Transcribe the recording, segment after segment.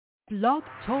Blog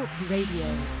Talk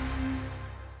Radio.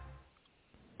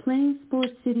 Playing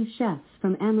Sports City Chefs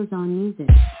from Amazon Music.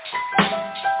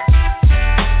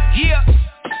 Yeah.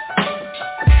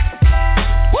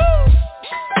 Woo.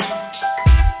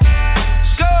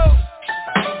 Let's go.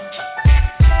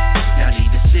 Y'all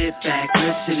need to sit back,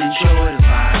 listen, enjoy the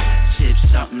vibe. Sip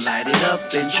something, light it up,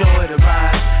 enjoy the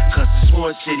ride. Cause the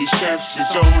Sports City Chefs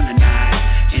is on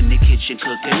tonight. In the kitchen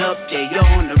cooking up, they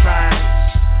on the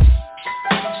rise.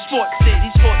 Sports City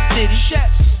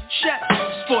Chefs, Chefs.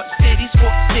 Sports City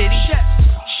Chefs,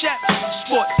 Chefs.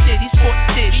 Sports City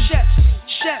Chefs,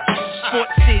 Chefs.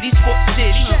 Sports City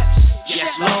Chefs. Yes,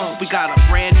 Lord, we got a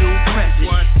brand new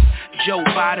president. Joe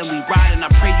Biden, we riding, I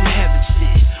pray you heaven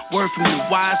sent. Word from the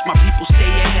wise, my people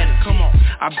stay ahead of it. Come on,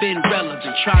 I've been relevant,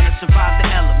 trying to survive the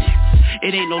elements.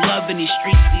 It ain't no love in these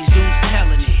streets, these dudes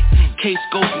telling it. Case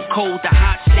go from cold to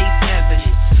hot, states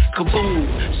evidence. Kaboom,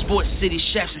 Sports City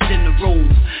Chefs is in the room.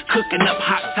 Cooking up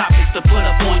hot topics to put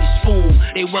up on your spoon.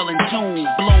 They well in tune,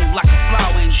 bloom like a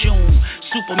flower in June.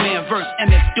 Superman verse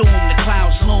MF Doom, the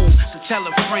clouds loom. So tell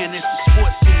a friend it's the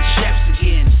Sports City Chefs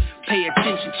again. Pay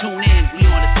attention, tune in, we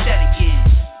on the set again.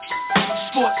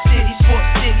 Sports City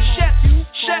Chefs,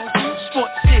 Chefs.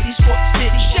 Sports City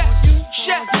Chefs,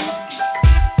 Chefs.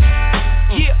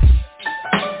 Yeah.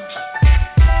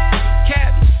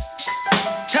 Cabby,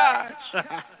 Taj.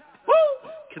 Woo!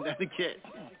 Connecticut.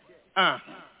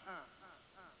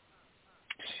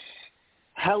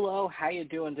 Hello, how you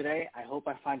doing today? I hope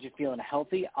I find you feeling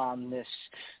healthy on this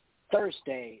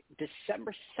Thursday,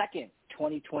 December 2nd,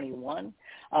 2021.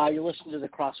 You're listening to the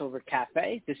Crossover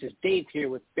Cafe. This is Dave here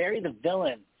with Barry the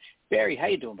Villain. Barry, how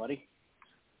you doing, buddy?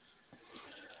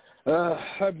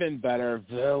 I've been better.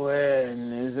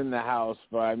 Villain is in the house,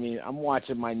 but I mean, I'm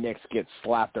watching my Knicks get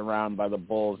slapped around by the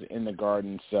Bulls in the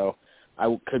Garden, so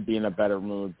I could be in a better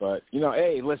mood. But, you know,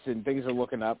 hey, listen, things are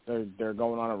looking up. They're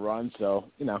going on a run, so,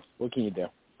 you know, what can you do?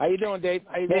 How you doing, Dave?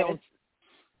 How you doing?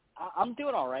 I'm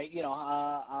doing all right. You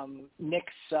know,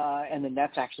 Knicks and the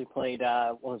Nets actually played,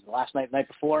 what was it, last night, the night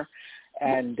before?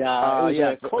 And it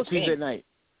was a close game.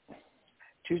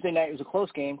 Tuesday night, it was a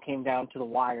close game, came down to the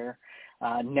wire.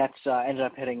 Nets ended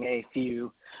up hitting a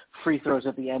few free throws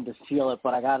at the end to seal it,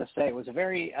 but I got to say, it was a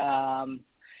very,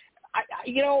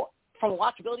 you know, from a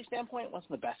watchability standpoint, it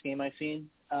wasn't the best game I've seen,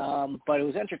 but it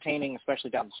was entertaining, especially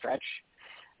down the stretch.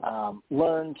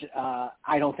 Learned,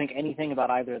 I don't think anything about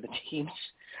either of the teams.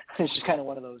 It's just kind of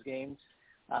one of those games.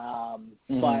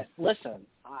 But listen,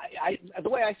 the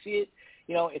way I see it,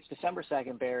 you know, it's December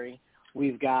 2nd, Barry.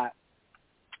 We got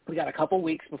a couple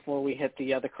weeks before we hit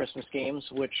the Christmas games,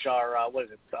 which are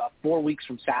 4 weeks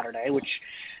from Saturday. Which,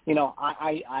 you know,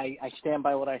 I stand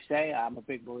by what I say. I'm a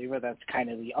big believer that's kind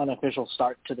of the unofficial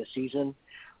start to the season.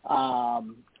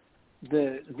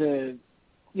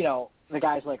 You know, the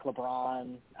guys like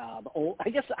LeBron, I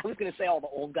guess I was going to say all the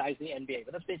old guys in the NBA,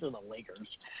 but that's basically the Lakers.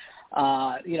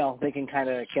 You know, they can kind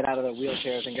of get out of their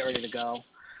wheelchairs and get ready to go.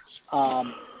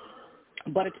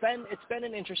 But it's been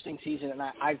an interesting season, and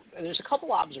there's a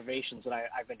couple observations that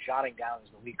I've been jotting down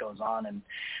as the week goes on, and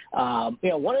you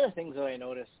know, one of the things that I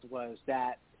noticed was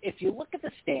that if you look at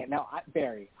the stand now,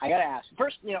 Barry, I got to ask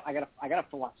first. You know, I got a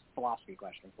philosophy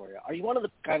question for you. Are you one of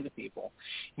the kinds of people,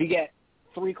 if you get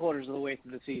 3/4 of the way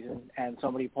through the season and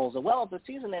somebody pulls it, well, if the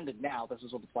season ended now, this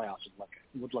is what the playoffs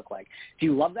would look like? Do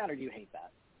you love that or do you hate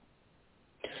that?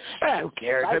 Who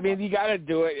cares? I mean, you got to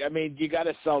do it. I mean, you got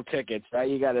to sell tickets, right?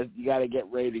 You got to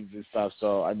get ratings and stuff.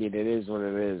 So, I mean, it is what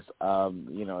it is.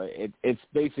 You know, it's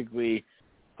basically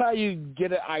how you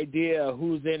get an idea of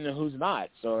who's in and who's not.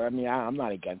 So, I mean, I'm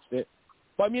not against it.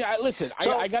 But I mean,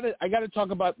 I got to talk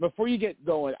about before you get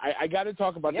going. I got to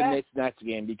talk about the Knicks-Nets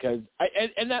game because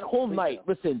and that whole night.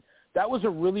 Listen, that was a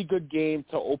really good game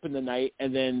to open the night,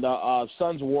 and then the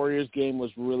Suns-Warriors game was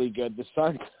really good. The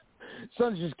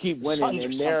Suns just keep winning,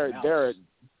 and they're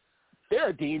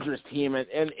a dangerous team.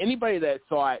 And anybody that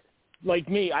thought, like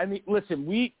me, I mean,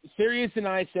 listen, Sirius and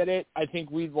I said it. I think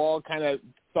we've all kind of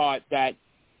thought that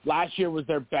last year was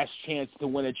their best chance to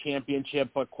win a championship,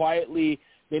 but quietly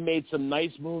they made some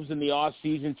nice moves in the off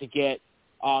season to get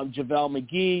JaVale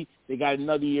McGee. They got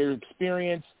another year of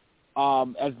experience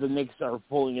as the Knicks are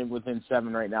pulling in within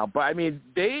 7 right now. But, I mean,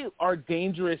 they are a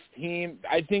dangerous team.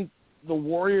 I think the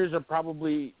Warriors are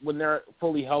probably, when they're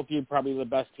fully healthy, probably the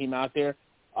best team out there.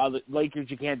 The Lakers,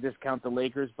 you can't discount the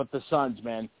Lakers, but the Suns,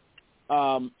 man.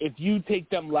 If you take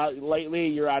them lightly,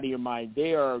 you're out of your mind.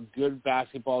 They are a good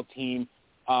basketball team.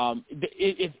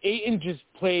 If Ayton just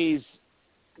plays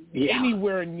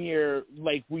anywhere near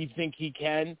like we think he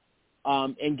can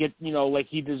and get, you know, like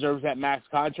he deserves that max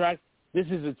contract, this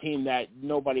is a team that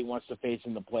nobody wants to face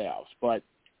in the playoffs. But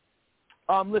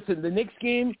Listen, the Knicks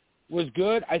game was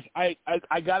good. I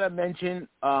gotta mention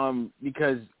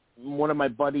because one of my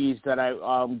buddies that I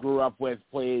grew up with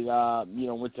played,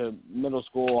 went to middle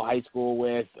school, high school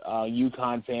with,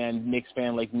 UConn fan, Knicks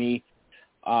fan like me.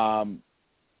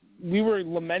 We were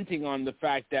lamenting on the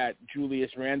fact that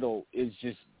Julius Randle is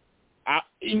just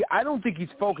I don't think he's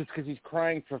focused because he's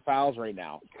crying for fouls right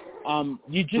now.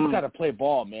 You just got to play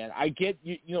ball, man. I get,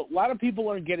 a lot of people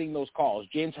aren't getting those calls.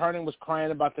 James Harden was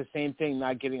crying about the same thing,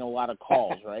 not getting a lot of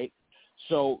calls, right?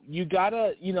 So you got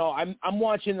to, I'm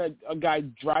watching a guy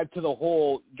drive to the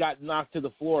hole, got knocked to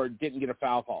the floor, didn't get a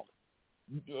foul called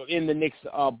in the Knicks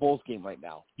Bulls game right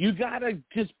now. You got to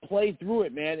just play through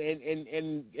it, man,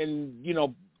 and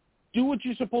do what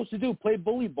you're supposed to do, play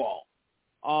bully ball.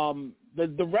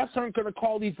 The refs aren't going to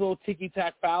call these little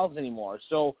ticky-tack fouls anymore.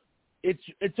 So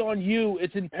it's on you.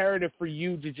 It's imperative for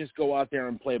you to just go out there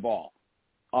and play ball.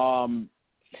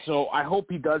 So I hope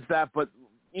he does that. But,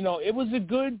 it was a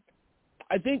good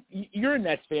 – I think you're a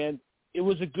Nets fan. It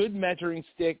was a good measuring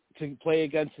stick to play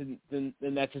against the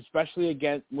Nets, especially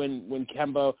again when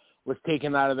Kemba was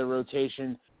taken out of the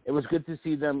rotation. It was good to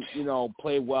see them,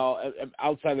 play well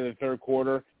outside of the third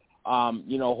quarter.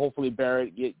 Hopefully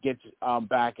Barrett gets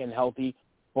back and healthy.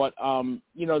 But,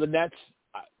 the Nets,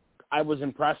 I was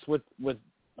impressed with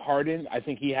Harden. I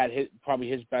think he had probably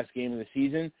his best game of the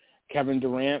season. Kevin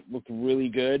Durant looked really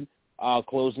good,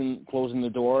 closing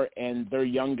the door. And their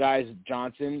young guys,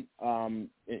 Johnson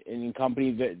and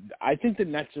company, that I think the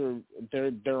Nets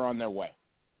they're on their way.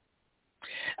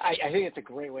 I think it's a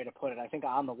great way to put it. I think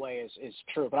on the way is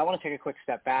true. But I want to take a quick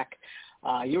step back.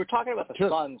 You were talking about the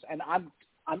Suns, and I'm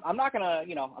not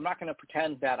gonna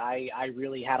pretend that I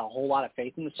really had a whole lot of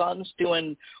faith in the Suns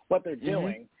doing what they're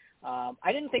doing.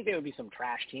 I didn't think they would be some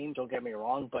trash team. Don't get me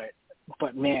wrong, but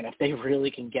man, if they really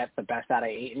can get the best out of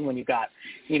Ayton, when you got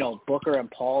Booker and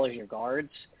Paul as your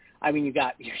guards, I mean, you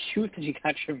got your youth and you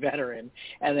got your veteran,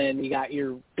 and then you got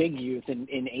your big youth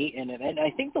in Ayton, and I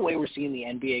think the way we're seeing the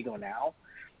NBA go now.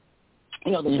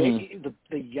 The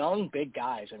young big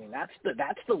guys. I mean, that's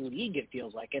the league. It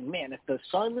feels like, and man, if the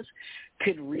Suns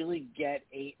could really get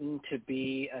Ayton to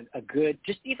be a good,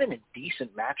 just even a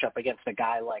decent matchup against a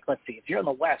guy like, let's see, if you're in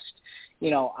the West,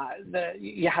 you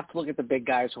have to look at the big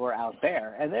guys who are out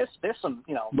there, and there's some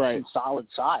some solid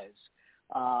size.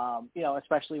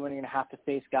 Especially when you're going to have to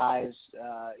face guys.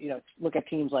 Look at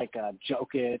teams like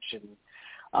Jokic and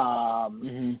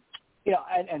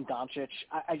and Doncic.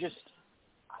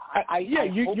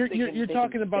 You're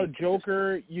talking about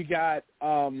Joker. You got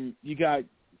AD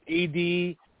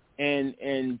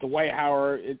and Dwight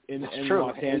Howard in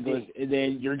Los Angeles, and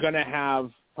then you're gonna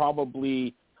have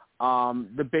probably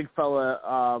the big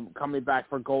fella coming back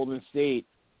for Golden State,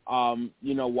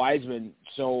 Wiseman.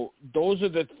 So those are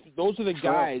the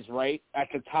guys right at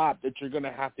the top that you're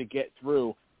gonna have to get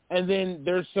through. And then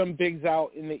there's some bigs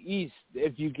out in the East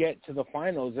if you get to the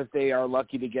finals, if they are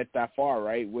lucky to get that far,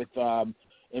 right, with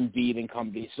Embiid and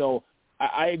company. So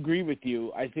I agree with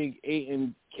you. I think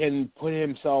Ayton can put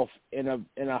himself in a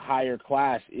higher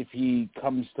class if he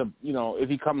comes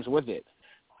with it.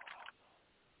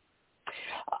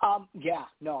 I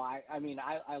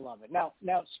love it. Now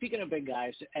speaking of big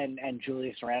guys and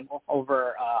Julius Randle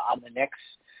over on the Knicks,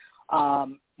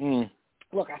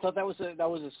 look, I thought that was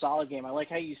a solid game. I like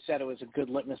how you said it was a good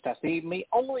litmus test.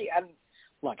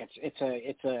 Look,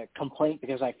 it's a complaint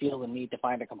because I feel the need to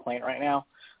find a complaint right now.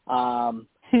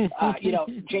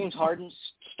 James Harden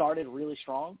started really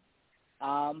strong,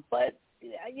 but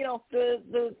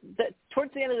the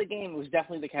towards the end of the game, it was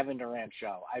definitely the Kevin Durant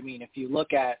show. I mean, if you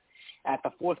look at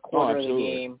the fourth quarter of the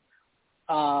game,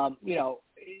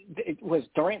 it was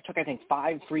Durant took, I think,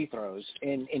 5 free throws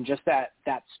in just that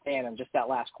span and just that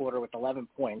last quarter with 11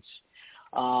 points.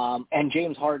 And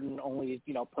James Harden only,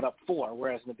 put up 4,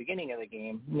 whereas in the beginning of the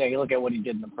game, you look at what he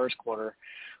did in the first quarter,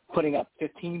 putting up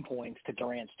 15 points to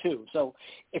Durant's 2. So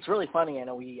it's really funny. I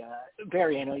know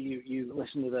Barry, I know you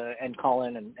listen to and call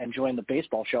in and join the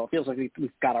baseball show. It feels like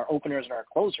we've got our openers and our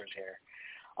closers here.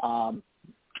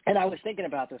 And I was thinking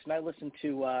about this, and I listened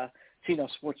to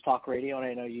Sports Talk Radio, and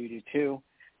I know you do too.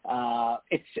 And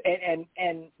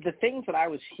the things that I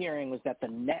was hearing was that the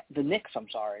Knicks,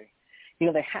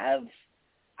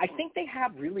 I think they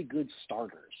have really good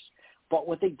starters, but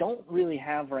what they don't really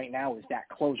have right now is that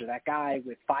closer, that guy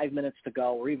with 5 minutes to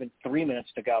go or even 3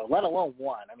 minutes to go, let alone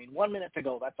 1. I mean, 1 minute to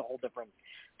go, that's a whole different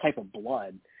type of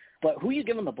blood. But who are you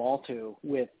giving the ball to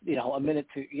with, a minute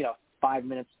to, 5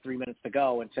 minutes, 3 minutes to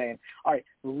go and saying, all right,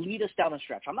 lead us down the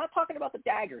stretch. I'm not talking about the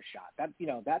dagger shot. That's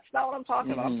not what I'm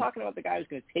talking about. I'm talking about the guy who's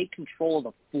going to take control of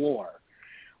the floor.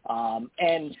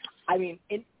 And I mean,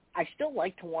 I still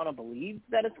like to want to believe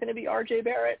that it's going to be R.J.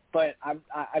 Barrett, but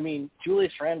I mean,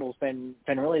 Julius Randle's been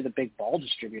really the big ball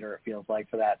distributor, it feels like,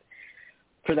 for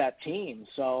that team.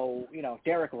 So,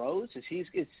 Derrick Rose, is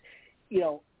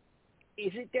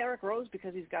it Derrick Rose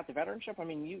because he's got the veteranship? I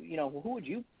mean, who would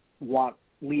you want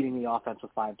leading the offensive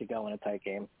five to go in a tight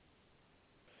game?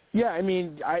 Yeah, I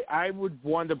mean, I would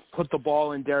want to put the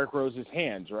ball in Derrick Rose's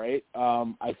hands, right?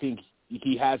 I think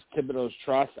he has Thibodeau's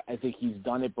trust. I think he's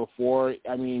done it before.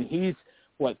 I mean, he's,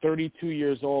 32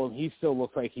 years old, and he still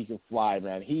looks like he can fly,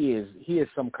 man. He is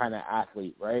some kind of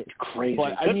athlete, right? It's crazy.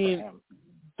 But, I mean,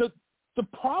 the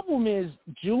problem is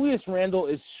Julius Randle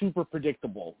is super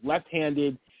predictable,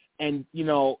 left-handed, and,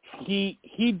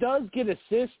 he does get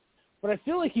assists, but I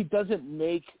feel like he doesn't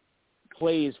make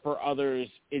plays for others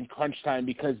in crunch time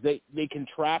because they can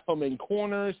trap him in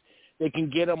corners, they can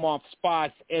get him off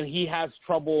spots, and he has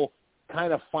trouble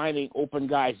kind of finding open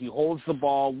guys. He holds the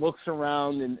ball, looks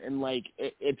around, and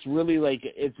it's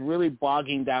really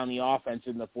bogging down the offense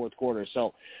in the fourth quarter.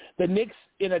 So the Knicks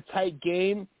in a tight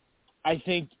game, I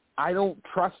think I don't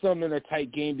trust them in a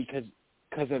tight game because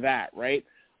of that, right?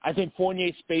 I think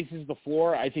Fournier spaces the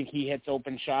floor. I think he hits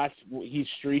open shots. He's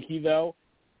streaky though.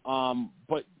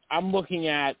 But I'm looking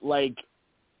at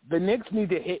the Knicks need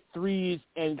to hit threes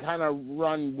and kind of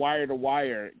run wire to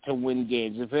wire to win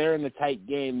games. If they're in the tight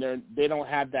game, they don't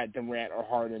have that Durant or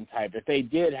Harden type. If they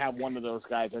did have one of those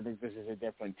guys, I think this is a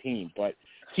different team. But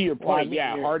to your point,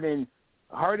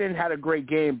 Harden had a great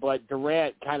game, but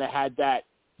Durant kind of had that.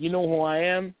 You know who I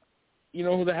am? You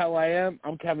know who the hell I am?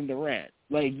 I'm Kevin Durant.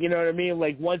 You know what I mean?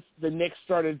 Once the Knicks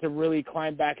started to really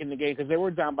climb back in the game, because they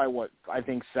were down by,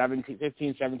 15,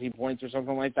 17 points or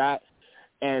something like that.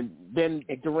 And then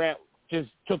Durant just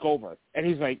took over. And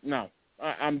he's like, no,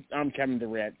 I'm Kevin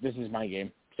Durant. This is my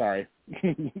game. Sorry.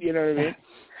 You know what I mean?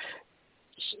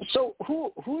 So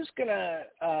who's going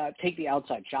to take the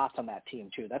outside shots on that team,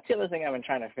 too? That's the other thing I've been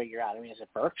trying to figure out. I mean, is it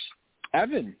Burks?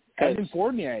 Evan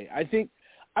Fournier. I think.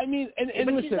 I mean, and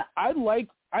listen, I like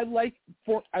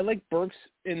Burks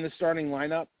in the starting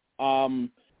lineup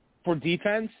for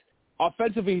defense.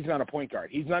 Offensively, he's not a point guard.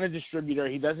 He's not a distributor.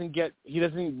 He doesn't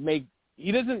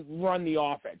run the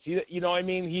offense. You know what I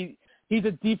mean? He's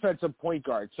a defensive point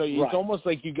guard. So it's almost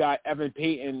like you got Evan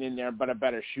Payton in there, but a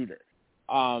better shooter.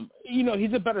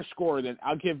 He's a better scorer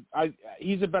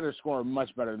he's a better scorer,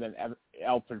 much better than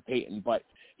Elfrid Payton, but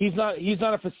he's not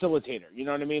a facilitator. You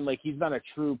know what I mean? He's not a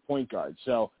true point guard.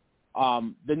 So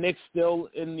the Knicks still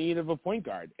in need of a point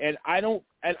guard. And I don't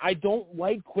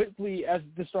like Quickly as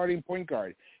the starting point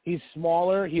guard. He's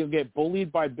smaller. He'll get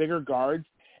bullied by bigger guards.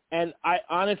 And I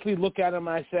honestly look at him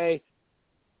and I say,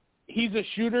 he's a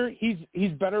shooter.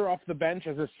 He's better off the bench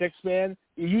as a sixth man.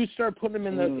 You start putting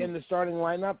him in the starting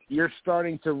lineup, you're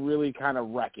starting to really kind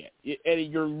of wreck it.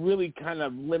 And you're really kind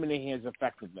of limiting his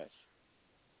effectiveness.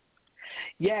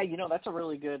 Yeah, that's a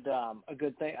really good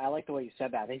thing. I like the way you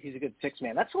said that. I think he's a good sixth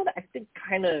man. That's what I think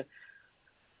kind of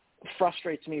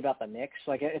frustrates me about the Knicks.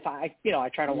 If I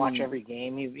try to watch every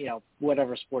game,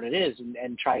 whatever sport it is,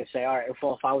 and try to say, all right,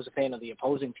 well, if I was a fan of the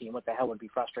opposing team, what the hell would be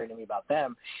frustrating me about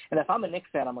them? And if I'm a Knicks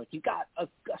fan, I'm like, you got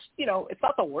it's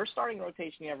not the worst starting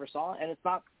rotation you ever saw, and it's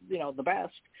not, the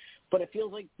best, but it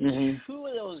feels like two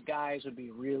of those guys would be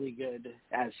really good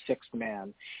as sixth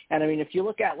man. And I mean, if you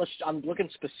look at, I'm looking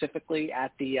specifically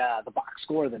at the box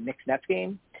score of the Knicks-Nets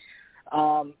game.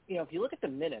 If you look at the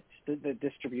minutes, the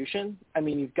distribution, I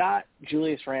mean, you've got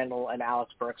Julius Randle and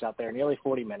Alex Burks out there, nearly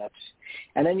 40 minutes.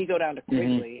 And then you go down to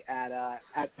Quigley at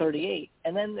 38.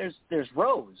 And then there's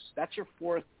Rose. That's your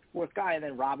fourth guy. And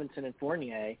then Robinson and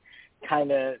Fournier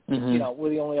kind of, were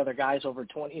the only other guys over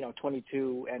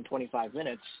 22 and 25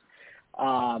 minutes.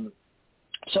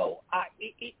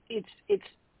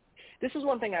 This is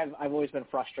one thing I've always been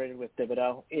frustrated with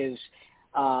Thibodeau is,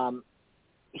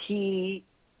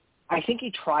 I think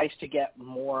he tries to get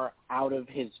more out of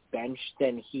his bench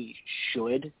than he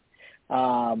should.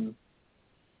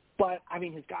 But I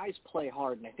mean, his guys play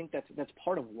hard, and I think that's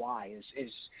part of why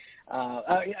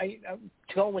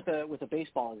going with a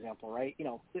baseball example, right?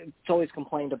 It's always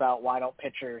complained about why don't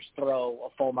pitchers throw a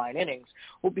full 9 innings?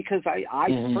 Well, because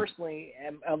I personally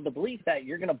am of the belief that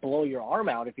you're going to blow your arm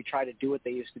out if you try to do what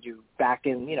they used to do back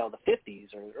in the 50s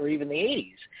or even the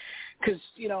 80s. Because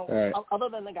other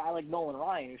than the guy like Nolan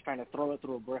Ryan who's trying to throw it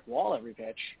through a brick wall every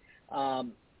pitch.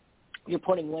 you're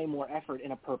putting way more effort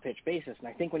in a per pitch basis. And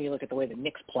I think when you look at the way the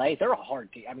Knicks play, they're a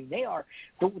hard team. I mean, they are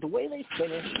the way they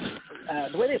finished,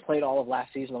 the way they played all of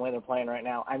last season, the way they're playing right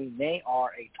now. I mean, they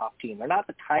are a tough team. They're not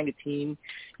the kind of team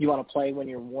you want to play when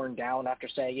you're worn down after,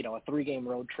 say, you know, a 3-game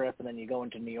road trip and then you go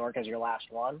into New York as your last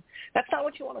one. That's not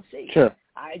what you want to see. Sure.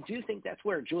 I do think that's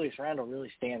where Julius Randle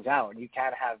really stands out. You kind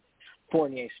of have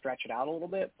Fournier stretch it out a little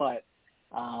bit, but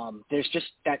there's just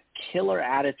that killer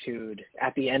attitude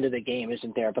at the end of the game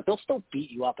isn't there, but they'll still beat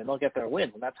you up and they'll get their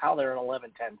wins, and that's how they're an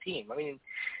 11-10 team. I mean,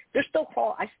 they're still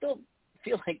I still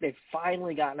feel like they've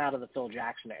finally gotten out of the Phil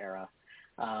Jackson era,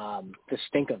 the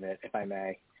stink of it, if I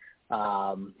may.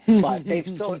 But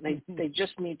they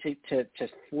just need to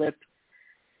flip,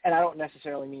 and I don't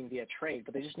necessarily mean via trade,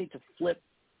 but they just need to flip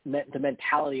the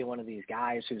mentality of one of these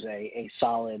guys who's a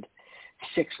solid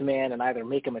sixth man and either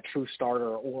make him a true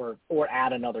starter or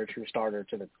add another true starter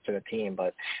to the team.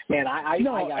 But man,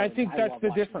 I think that's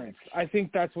the difference. I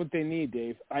think that's what they need,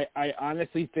 Dave. I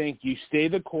honestly think you stay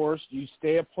the course, you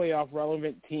stay a playoff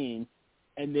relevant team,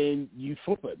 and then you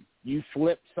flip it. You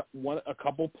flip a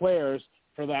couple players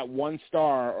for that one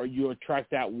star, or you attract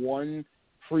that one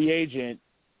free agent,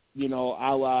 you know,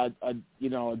 a la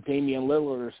Damian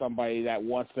Lillard or somebody that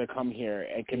wants to come here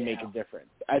and can make a difference.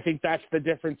 I think that's the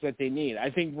difference that they need. I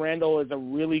think Randall is a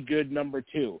really good number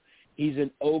 2. He's an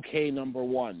okay number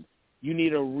 1. You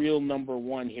need a real number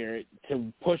 1 here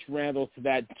to push Randall to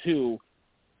that 2,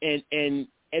 and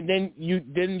then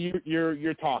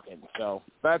you're talking. So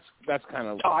that's kind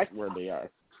of where they are.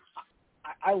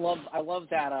 I love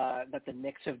that that the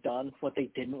Knicks have done what they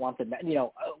didn't want the Nets. You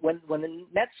know, when the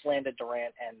Nets landed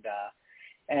Durant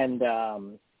and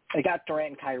they got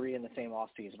Durant and Kyrie in the same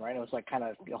offseason, right? It was like kind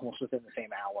of almost within the same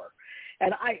hour.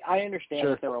 And I understand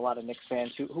that there were a lot of Knicks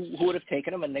fans who would have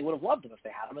taken them and they would have loved them if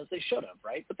they had them, as they should have,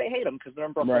 right? But they hate them because they're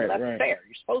in Brooklyn. That's fair.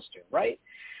 You're supposed to, right?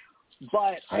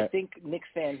 But I think Knicks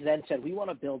fans then said, we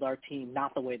want to build our team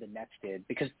not the way the Nets did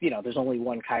because, you know, there's only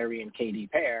one Kyrie and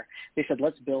KD pair. They said,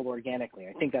 let's build organically.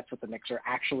 I think that's what the Knicks are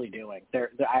actually doing.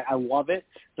 I love it.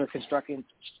 They're constructing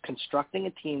a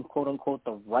team, quote, unquote,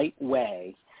 the right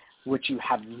way, which you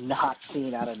have not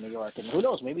seen out of New York. And who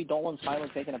knows, maybe Dolan's finally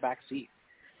taking a back seat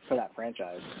for that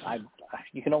franchise.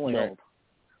 You can only hope.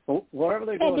 Well, whatever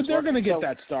they're doing. But they're going to get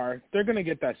that star. They're going to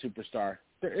get that superstar.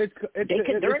 It's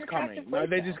coming. No,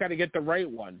 they just got to get the right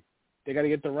one. They got to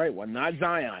get the right one, not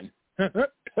Zion.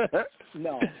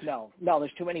 No.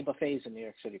 There's too many buffets in New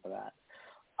York City for that.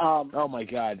 Oh my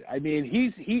God! I mean,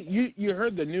 you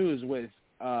heard the news with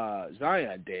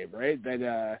Zion, Dave, right?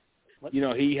 That you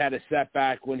know, he had a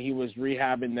setback when he was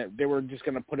rehabbing. That they were just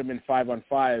going to put him in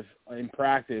 5-on-5 in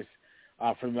practice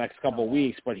for the next couple of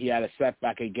weeks, but he had a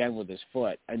setback again with his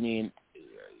foot. I mean,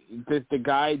 the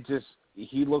guy just.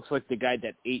 He looks like the guy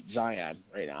that ate Zion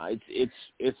right now.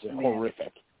 It's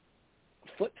horrific.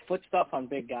 Foot stuff on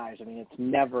big guys. I mean, it's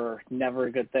never a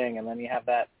good thing. And then you have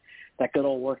that good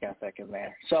old work ethic in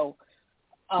there. So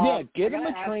get him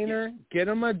a trainer, get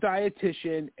him a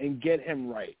dietitian, and get him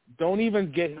right. Don't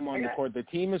even get him on the court. The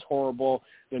team is horrible.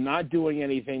 They're not doing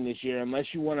anything this year unless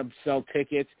you want to sell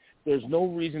tickets. There's no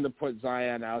reason to put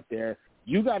Zion out there.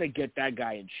 You got to get that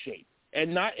guy in shape.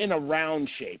 And not in a round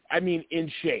shape. I mean, in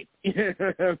shape. You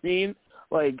know what I mean?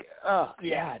 Like, oh,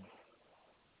 God.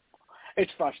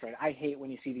 It's frustrating. I hate when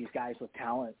you see these guys with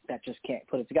talent that just can't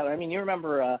put it together. I mean, you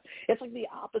remember, it's like the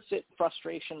opposite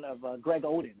frustration of Greg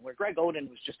Oden, where Greg Oden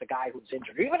was just a guy who was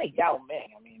injured. Or even a Yao Ming.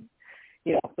 I mean,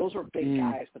 you know, those were big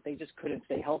guys, but they just couldn't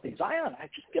stay healthy. Zion, I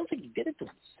just feel like he did it to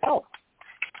himself.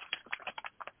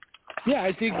 Yeah,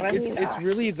 I think it's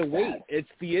really the weight. It's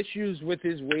the issues with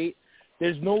his weight.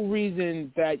 There's no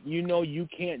reason that you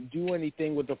can't do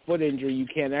anything with a foot injury, you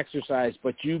can't exercise,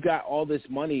 but you got all this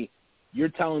money. You're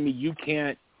telling me you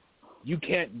can't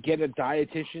get a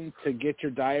dietitian to get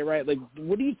your diet right? Like,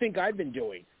 what do you think I've been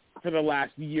doing for the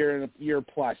last year and a year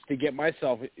plus to get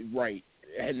myself right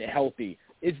and healthy?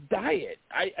 It's diet.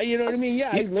 You know what I mean?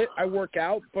 Yeah, I work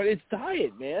out, but it's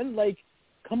diet, man. Like,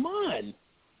 come on.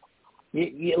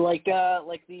 You like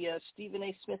the Stephen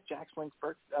A. Smith Jack Link's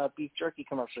beef jerky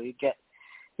commercial. You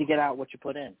get out what you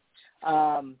put in.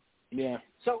 Yeah.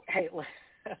 So, hey,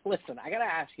 listen, I got to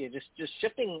ask you, just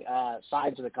shifting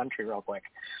sides of the country real quick.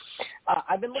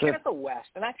 I've been looking at the West,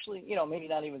 and actually, you know, maybe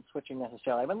not even switching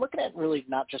necessarily. I've been looking at really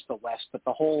not just the West, but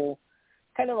the whole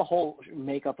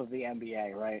makeup of the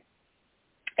NBA, right?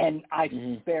 And I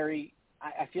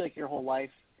feel like your whole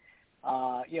life,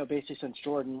 you know, basically since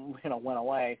Jordan, you know, went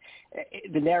away,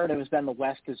 the narrative has been the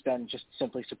West has been just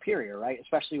simply superior, right?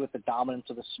 Especially with the dominance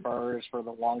of the Spurs for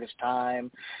the longest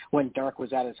time, when Dirk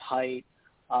was at his height.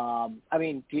 I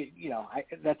mean,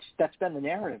 that's been the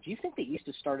narrative. Do you think the East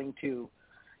is starting to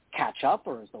catch up,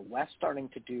 or is the West starting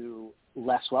to do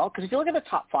less well? Because if you look at the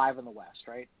top 5 in the West,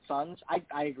 right, Suns,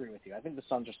 I agree with you. I think the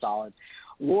Suns are solid.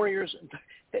 Warriors,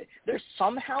 they're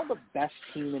somehow the best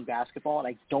team in basketball, and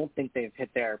I don't think they've hit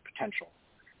their potential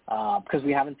because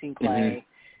we haven't seen Clay,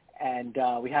 and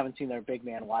we haven't seen their big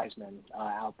man Wiseman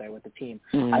out there with the team.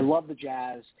 I love the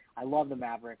Jazz. I love the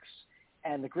Mavericks.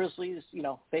 And the Grizzlies,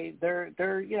 they're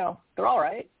all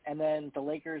right. And then the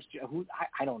Lakers, who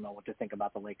I don't know what to think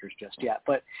about the Lakers just yet.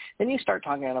 But then you start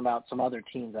talking about some other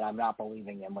teams that I'm not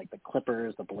believing in, like the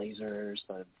Clippers, the Blazers,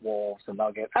 the Wolves, the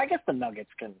Nuggets. I guess the Nuggets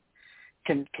can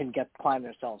climb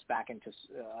themselves back into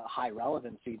high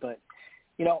relevancy. But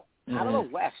out of the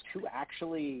West, who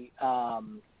actually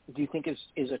do you think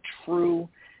is a true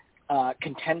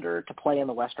contender to play in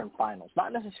the Western Finals?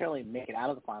 Not necessarily make it out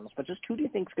of the finals, but just who do you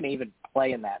think is going to even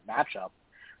play in that matchup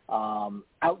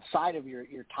outside of your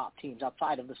top teams,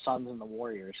 outside of the Suns and the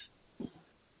Warriors?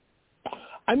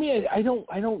 I mean, I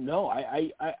don't know.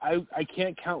 I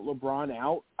can't count LeBron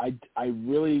out.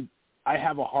 I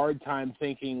have a hard time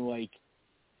thinking like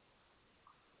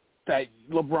that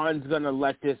LeBron's going to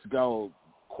let this go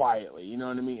quietly. You know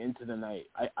what I mean? Into the night.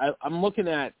 I'm looking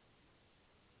at.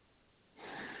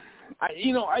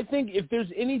 I think if there's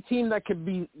any team that could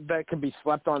be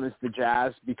slept on, it's the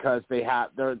Jazz, because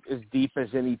they're as deep as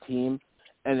any team,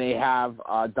 and they have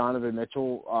Donovan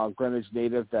Mitchell, Greenwich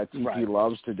native, that TP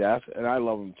loves to death, and I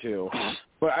love him too.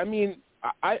 But I mean,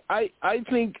 I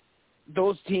think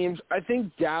those teams. I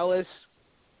think Dallas.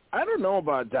 I don't know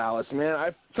about Dallas,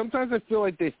 man. Sometimes I feel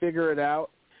like they figure it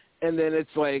out, and then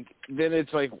it's like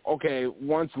okay,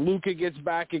 once Luka gets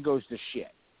back, it goes to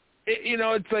shit.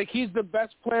 It's like he's the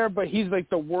best player, but he's like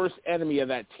the worst enemy of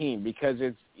that team because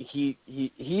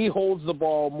he holds the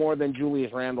ball more than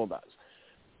Julius Randle does.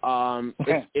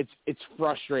 It's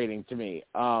frustrating to me.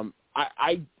 I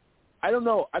don't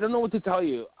know. I don't know what to tell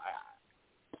you.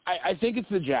 I think it's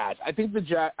the Jazz. I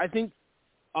think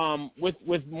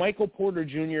with Michael Porter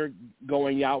Jr.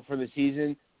 going out for the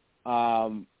season,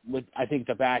 with I think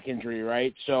the back injury,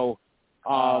 right? So.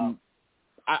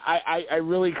 I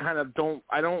really kind of don't –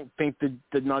 I don't think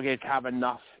the Nuggets have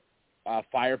enough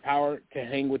firepower to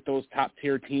hang with those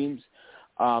top-tier teams.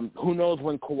 Who knows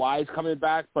when Kawhi's coming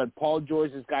back, but Paul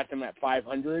George has got them at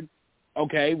 500.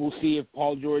 Okay, we'll see if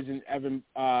Paul George and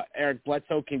Eric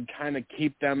Bledsoe can kind of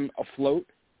keep them afloat.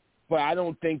 But I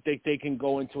don't think that they can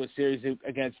go into a series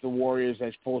against the Warriors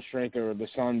as full strength or the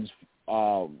Suns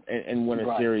and win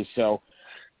a series. So –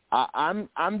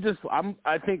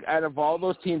 I think out of all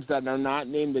those teams that are not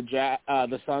named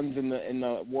the Suns and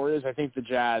the Warriors, I think the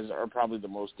Jazz are probably the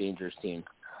most dangerous team.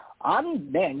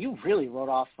 Man, you really wrote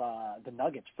off the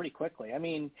Nuggets pretty quickly. I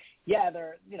mean, yeah,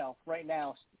 they're right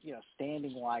now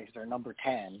standing wise they're number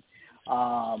 10,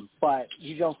 but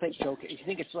you don't think Jokic? You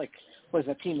think it's like what is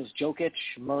that team? Is Jokic,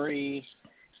 Murray,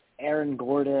 Aaron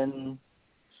Gordon?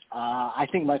 I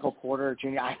think Michael Porter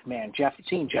Jr.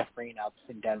 Seeing Jeff Green out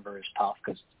in Denver is tough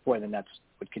because the Nets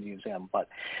could use him. But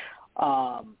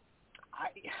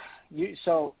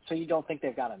so you don't think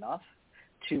they've got enough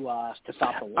to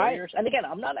stop the Warriors? And again,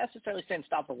 I'm not necessarily saying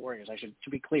stop the Warriors. To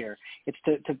be clear, it's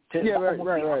to the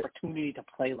opportunity to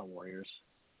play the Warriors.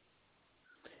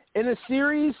 In a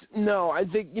series, no. I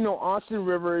think Austin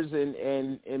Rivers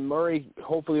and Murray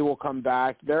hopefully will come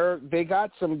back. They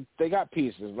got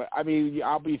pieces. But I mean,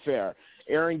 I'll be fair.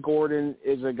 Aaron Gordon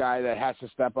is a guy that has to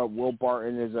step up. Will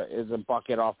Barton is a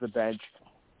bucket off the bench.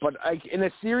 But in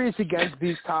a series against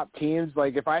these top teams,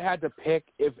 like if I had to pick,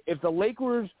 if the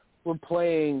Lakers were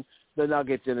playing the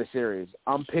Nuggets in a series,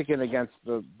 I'm picking against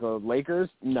the Lakers.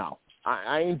 No,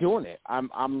 I ain't doing it.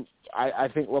 I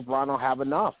think LeBron will have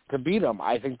enough to beat them.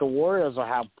 I think the Warriors will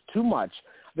have too much.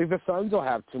 I think the Suns will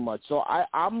have too much. So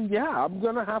I'm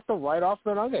gonna have to write off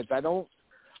the Nuggets.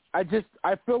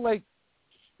 I feel like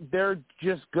they're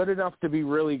just good enough to be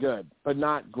really good, but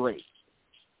not great.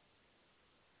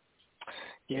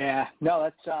 Yeah, no,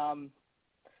 that's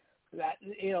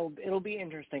it'll be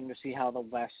interesting to see how the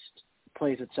West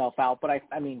plays itself out. But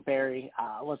I mean, Barry,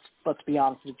 let's be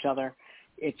honest with each other.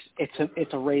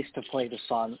 It's a race to play the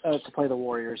Suns, to play the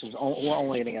Warriors. We're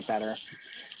only going to get better.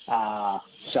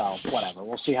 So whatever,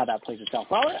 we'll see how that plays itself.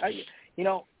 Well, I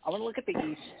want to look at the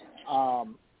East,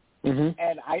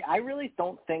 and I really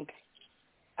don't think.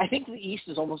 I think the East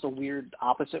is almost a weird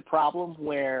opposite problem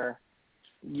where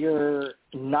you're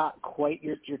not quite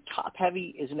your top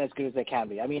heavy isn't as good as they can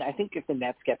be. I mean, I think if the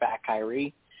Nets get back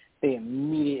Kyrie, they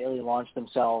immediately launch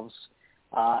themselves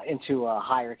into a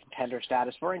higher contender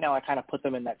status. For right now, I kind of put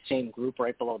them in that same group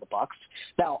right below the Bucks.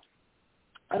 Now,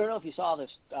 I don't know if you saw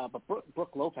this, but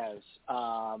Brooke Lopez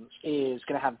is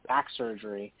going to have back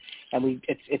surgery, and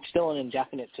it's still an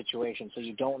indefinite situation, so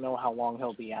you don't know how long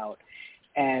he'll be out.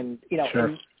 And sure.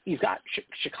 and you've got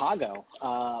Chicago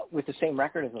with the same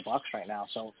record as the Bucks right now,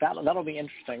 so that'll be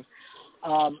interesting.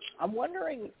 I'm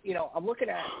wondering, I'm looking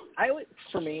at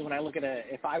for me, when I look at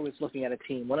if I was looking at a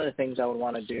team, one of the things I would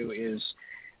want to do is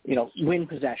win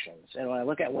possessions. And when I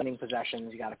look at winning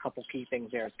possessions, you got a couple key things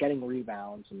there. It's getting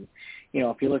rebounds. And,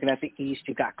 if you're looking at the East,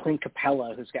 you've got Clint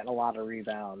Capella, who's getting a lot of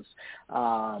rebounds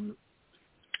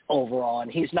overall.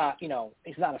 And he's not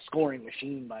a scoring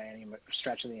machine by any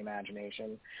stretch of the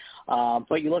imagination.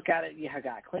 But you look at it, you have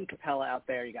got Clint Capella out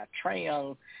there. You got Trae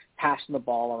Young passing the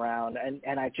ball around.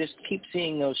 And I just keep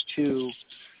seeing those two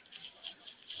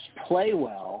play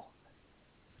well.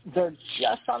 They're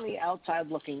just on the outside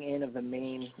looking in of the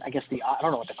main, I guess I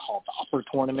don't know what to call it, the upper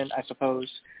tournament, I suppose.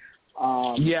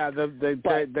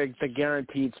 The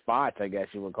guaranteed spots, I guess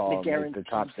you would call them, like the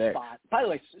top six. Spot. By the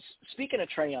way, speaking of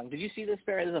Trae Young, did you see this,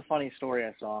 Barry? This is a funny story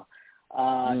I saw.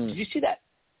 Did you see that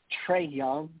Trae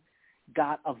Young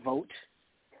got a vote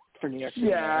for New York City?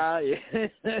 Yeah.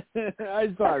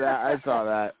 I saw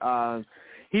that.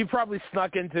 He probably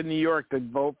snuck into New York to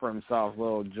vote for himself,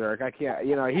 little jerk. I can't,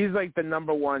 he's like the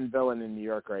number one villain in New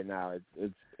York right now.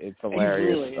 It's hilarious.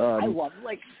 He really is. I love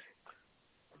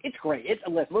it's great.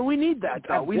 Listen, well, we need that,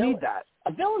 though. We need that.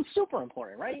 A villain's super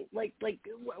important, right? But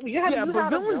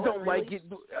villains don't like it.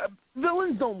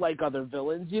 Villains don't like other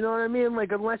villains. You know what I mean?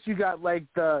 Like, unless you got like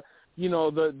the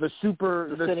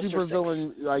super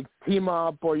villain like team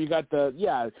up, or you got the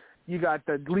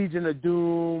Legion of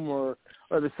Doom or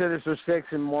the Sinister Six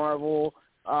in Marvel,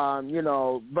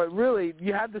 but really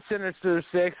you had the Sinister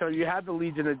Six or you had the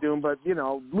Legion of Doom, but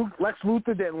Lex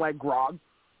Luthor didn't like Grog,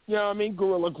 you know what I mean,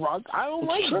 Gorilla Grog. I don't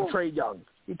like Trae Young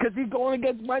because he's going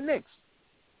against my Knicks.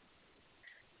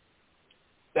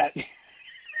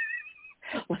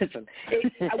 Listen,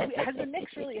 has the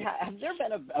Knicks really have there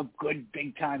been a good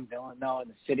big time villain though in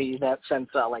the city that since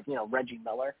Reggie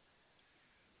Miller?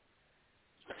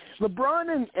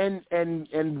 LeBron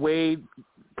and Wade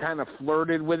kind of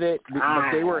flirted with it,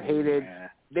 but they were hated. Yeah.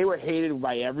 They were hated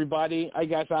by everybody, I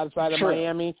guess, outside of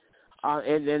Miami,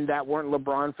 and that weren't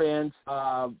LeBron fans.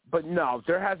 But no,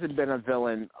 there hasn't been a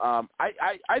villain.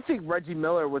 I think Reggie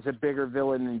Miller was a bigger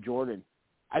villain than Jordan.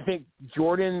 I think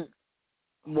Jordan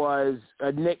was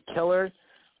a Knick killer,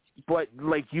 but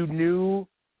like you knew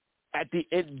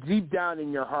deep down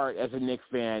in your heart as a Knicks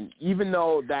fan, even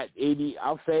though that 80,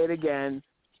 I'll say it again.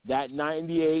 That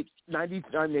 93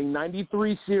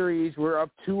 series, we're up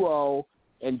 2-0,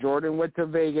 and Jordan went to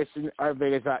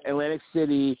Atlantic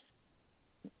City.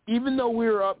 Even though we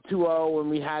were up 2-0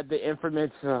 and we had the infamous,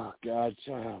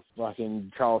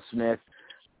 fucking Charles Smith,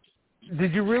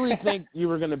 did you really think you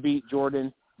were going to beat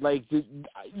Jordan?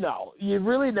 No, you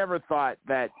really never thought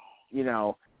that,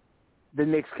 the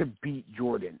Knicks could beat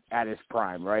Jordan at his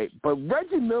prime, right? But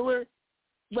Reggie Miller,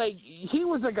 he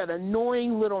was like an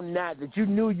annoying little gnat that you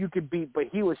knew you could beat, but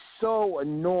he was so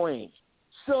annoying.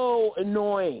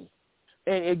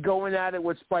 And going at it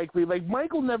with Spike Lee. Like,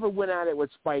 Michael never went at it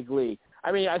with Spike Lee.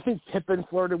 I mean, I think Pippen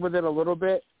flirted with it a little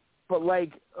bit, but,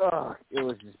 it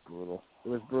was just brutal. It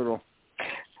was brutal.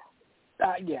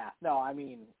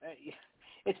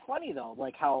 It's funny, though,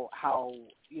 how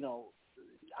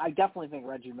I definitely think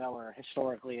Reggie Miller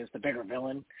historically is the bigger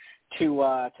villain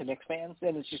to Knicks fans,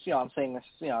 and it's just I'm saying this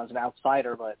as an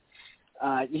outsider, but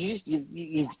you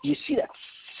see that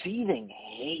seething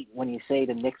hate when you say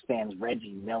to Knicks fans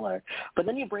Reggie Miller, but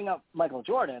then you bring up Michael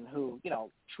Jordan, who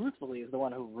truthfully is the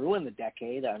one who ruined the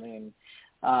decade. I mean,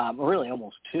 really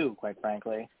almost two, quite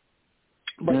frankly.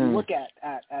 But you look at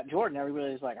Jordan,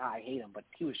 everybody's like, I hate him, but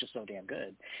he was just so damn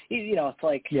good. It's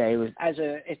like he was.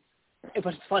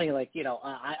 But it's funny, I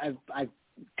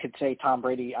could say Tom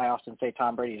Brady. I often say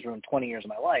Tom Brady has ruined 20 years of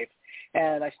my life,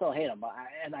 and I still hate him.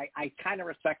 I kind of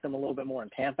respect him a little bit more in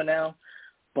Tampa now.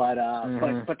 But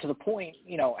to the point,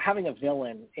 having a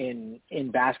villain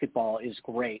in basketball is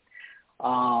great.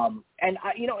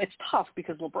 It's tough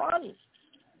because LeBron.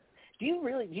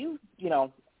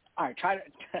 All right, try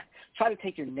to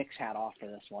take your Knicks hat off for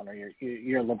this one, or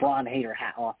your LeBron hater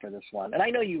hat off for this one. And I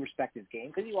know you respect his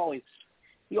game because you always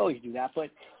do that.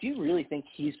 But do you really think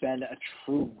he's been a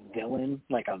true villain,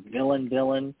 like a villain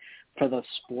for the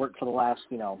sport for the last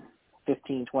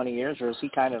 15, 20 years, or is he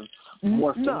kind of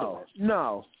morphed into it?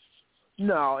 No.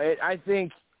 I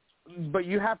think, but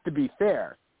you have to be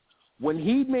fair. When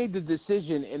he made the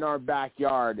decision in our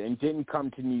backyard and didn't come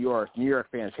to New York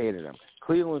fans hated him.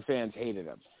 Cleveland fans hated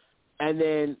him. And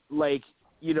then, the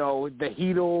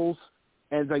Heatles,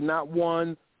 and not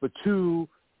one, but two,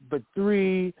 but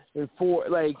 3 and 4,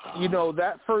 like, you know,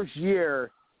 that first years,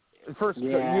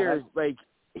 like,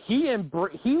 he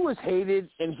was hated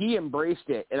and he embraced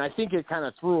it, and I think it kind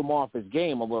of threw him off his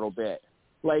game a little bit.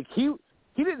 Like, he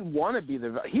didn't want to be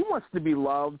he wants to be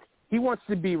loved. He wants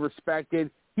to be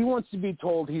respected. He wants to be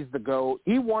told he's the GOAT.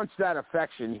 He wants that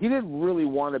affection. He didn't really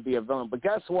want to be a villain. But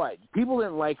guess what? People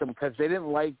didn't like him because they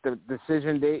didn't like the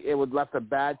decision. It would left a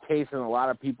bad taste in a lot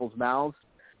of people's mouths.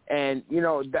 And, you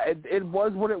know, it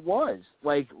was what it was.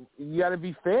 Like, you got to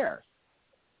be fair.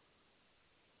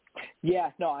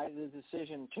 Yeah, no, the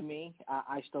decision, to me,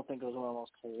 I still think it was one of the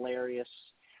most hilarious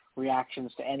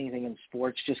reactions to anything in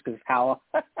sports just because how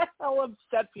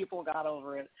upset people got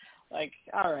over it. Like,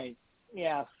 all right,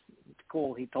 yeah,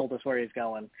 cool. He told us where he's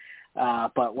going,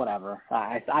 but whatever.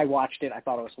 I watched it. I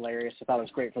thought it was hilarious. I thought it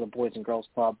was great for the Boys and Girls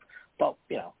Club. But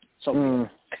you know, so.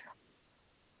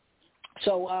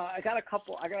 So I got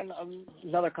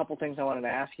another couple things I wanted to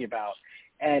ask you about,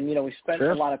 and you know we spent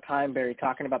a lot of time, Barry,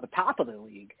 talking about the top of the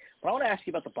league. But I want to ask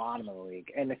you about the bottom of the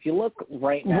league. And if you look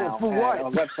right now at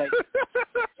our website.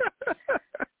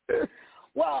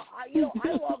 Well,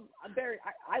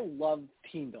 I love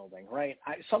team building, right?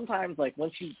 Sometimes, like,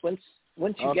 once you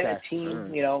get a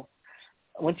team, you know,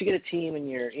 once you get a team and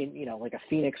you're in, you know, like a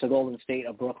Phoenix, a Golden State,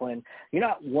 a Brooklyn, you're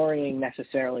not worrying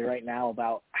necessarily right now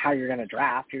about how you're going to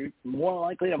draft. You're more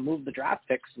likely to move the draft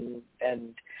picks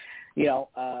and you know,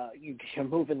 you're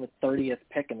moving the 30th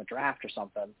pick in the draft or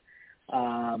something.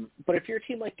 But if you're a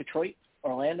team like Detroit,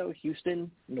 Orlando,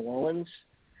 Houston, New Orleans,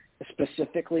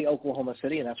 specifically Oklahoma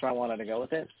City, and that's where I wanted to go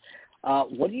with it.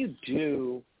 What do you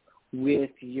do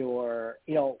with your,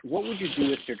 you know, what would you do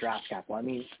with your draft capital? I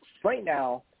mean, right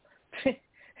now,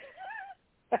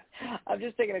 I'm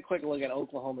just taking a quick look at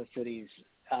Oklahoma City's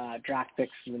draft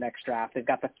picks in the next draft. They've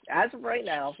got as of right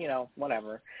now, you know,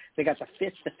 whatever. They got the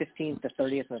 5th, the 15th, the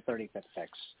 30th, and the 35th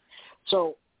picks.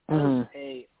 So that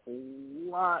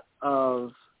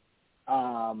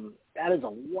is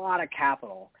a lot of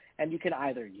capital. And you can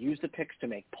either use the picks to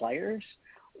make players,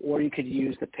 or you could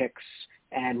use the picks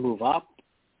and move up.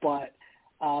 But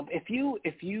if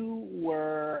you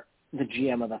were the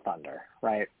GM of the Thunder,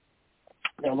 right?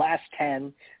 Their last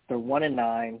 10, they're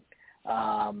 1-9.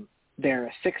 They're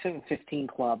a 6-15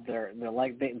 club. They're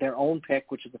like their own pick,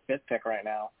 which is the 5th pick right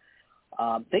now.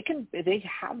 They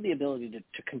have the ability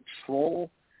to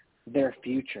control their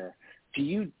future. Do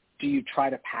you try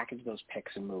to package those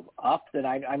picks and move up?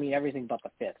 I mean everything but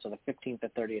the 5th, so the 15th, the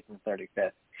 30th, and the 35th.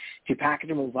 Do you package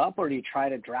and move up, or do you try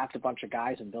to draft a bunch of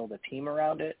guys and build a team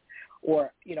around it?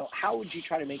 Or, you know, how would you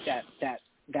try to make that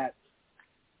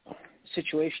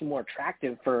situation more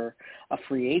attractive for a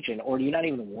free agent, or do you not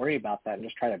even worry about that and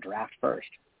just try to draft first?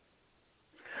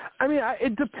 I mean,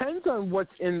 it depends on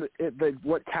what's in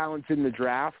what talent's in the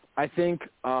draft. I think,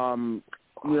 you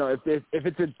know, if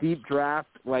it's a deep draft,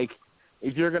 like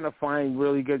if you're going to find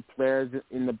really good players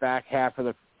in the back half of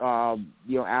the,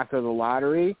 you know, after the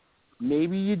lottery,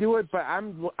 maybe you do it. But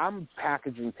I'm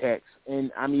packaging picks, and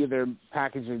I'm either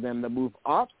packaging them to move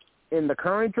up in the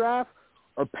current draft,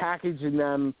 or packaging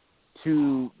them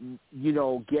to, you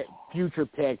know, get future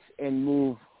picks and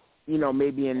move, you know,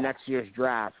 maybe in next year's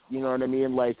draft. You know what I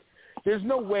mean? Like, there's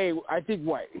no way. I think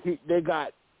they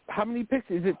got how many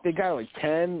picks? Is it they got like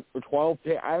 10 or 12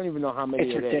 picks? I don't even know how many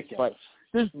it's ridiculous.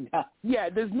 But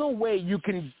there's no way you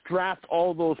can draft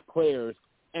all those players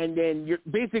and then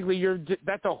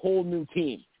that's a whole new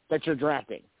team that you're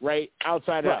drafting, right?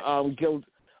 Outside of Guild.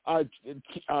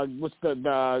 What's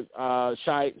the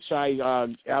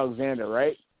Shai Alexander,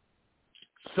 right?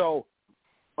 So,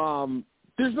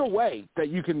 there's no way that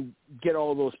you can get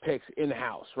all those picks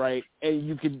in-house, right? And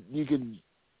you could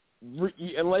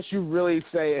unless you really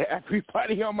say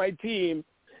everybody on my team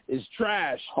is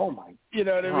trash. Oh my! You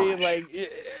know what I mean? Like,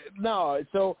 no.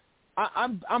 So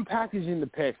I'm packaging the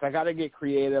picks. I got to get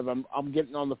creative. I'm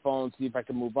getting on the phone, see if I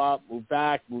can move up, move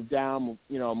back, move down.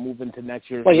 You know, move into next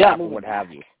year's draft or what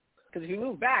have you. Because if you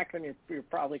move back, then you're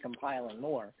probably compiling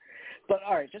more. But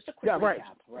all right, just a quick recap,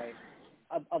 right?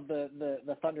 Of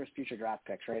the Thunder's future draft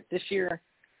picks, right? This year,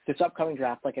 this upcoming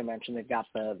draft, like I mentioned, they've got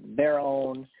their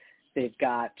own. They've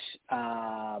got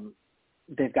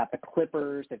the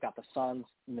Clippers, they've got the Suns,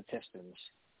 and the Pistons.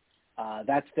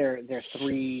 That's their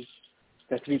three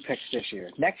picks this year.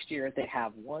 Next year, they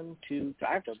have 1, 2, 3.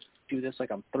 I have to do this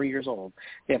like I'm 3 years old.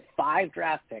 They have 5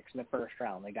 draft picks in the first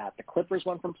round. They got the Clippers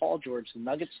one from Paul George, the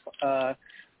Nuggets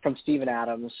from Steven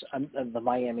Adams, and the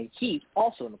Miami Heat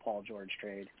also in the Paul George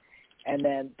trade. And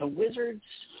then the Wizards,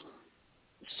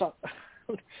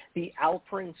 the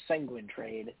Alperen Sengun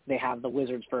trade, they have the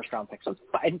Wizards' first-round pick. So,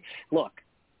 look,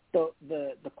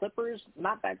 the Clippers,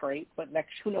 not that great, but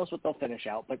next, who knows what they'll finish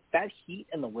out. But that Heat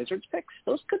and the Wizards picks,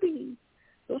 those could be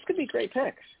great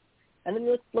picks. And then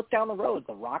you look down the road,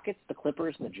 the Rockets, the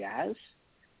Clippers, and the Jazz.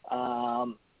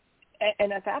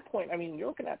 And at that point, I mean, you're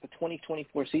looking at the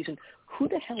 2024 season. Who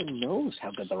the hell knows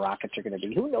how good the Rockets are going to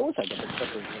be? Who knows how good the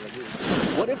Clippers are going to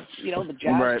be? What if, the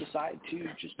Jazz decide to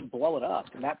just blow it up,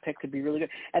 and that pick could be really good?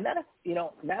 And that,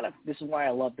 this is why I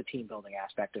love the team building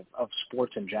aspect of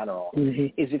sports in general,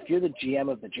 is if you're the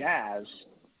GM of the Jazz,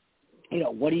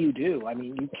 what do? I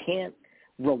mean, you can't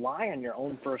rely on your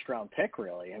own first-round pick,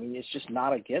 really. I mean, it's just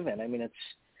not a given. I mean,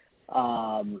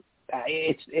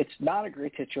 it's not a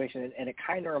great situation, and it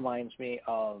kind of reminds me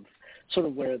of sort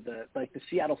of where the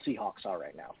Seattle Seahawks are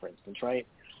right now, for instance, right?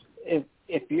 If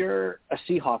you're a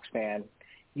Seahawks fan,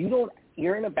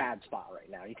 you're in a bad spot right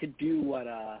now. You could do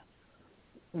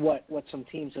what some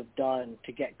teams have done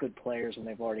to get good players when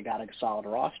they've already got a solid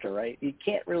roster, right? You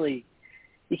can't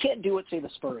do what, say, the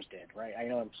Spurs did, right? I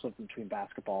know I'm slipping between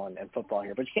basketball and football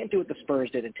here, but you can't do what the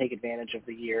Spurs did and take advantage of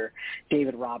the year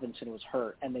David Robinson was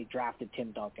hurt and they drafted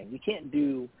Tim Duncan. You can't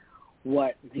do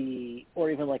what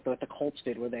what the Colts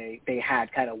did, where they had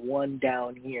kind of one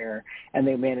down year and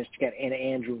they managed to get an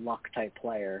Andrew Luck type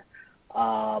player.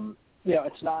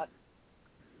 It's not.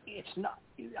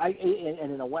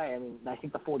 And in a way, I mean, I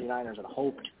think the 49ers had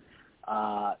hoped.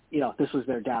 This was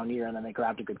their down year, and then they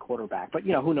grabbed a good quarterback. But,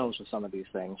 who knows with some of these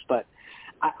things. But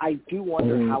I do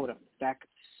wonder how it affects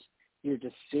your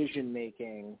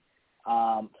decision-making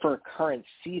for a current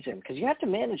season, because you have to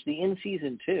manage the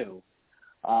in-season too.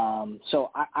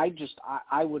 So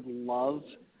I would love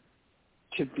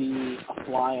to be a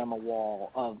fly on the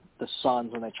wall of the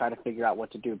Suns when they try to figure out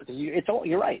what to do, because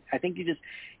you're right. I think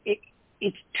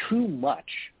it's too much.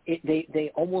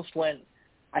 They almost went.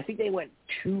 I think they went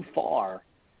too far.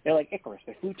 They're like Icarus.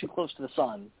 They flew too close to the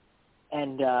sun,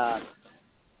 and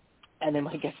they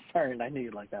might get burned. I knew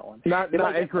you'd like that one. Not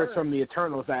Icarus from the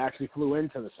Eternals that actually flew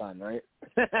into the sun, right?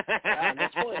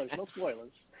 No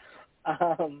spoilers.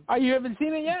 You haven't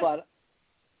seen it yet? But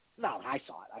no, I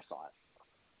saw it. I saw it.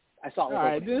 All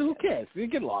right, dude, who cares? You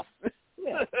get lost.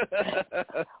 Yeah.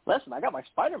 Listen, I got my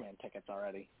Spider-Man tickets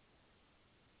already.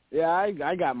 Yeah,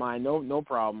 I got mine. No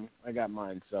problem. I got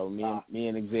mine. So me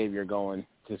and Xavier going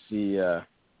to see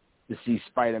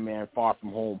Spider-Man Far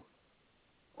From Home,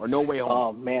 or No Way Home.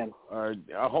 Oh man, or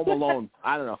Home Alone.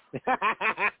 I don't know.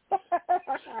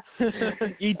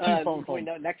 E.T. Phone Home.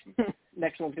 No, next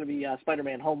one's going to be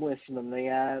Spider-Man Homeless, and then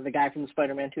the guy from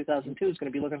Spider-Man 2002 is going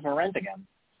to be looking for rent again.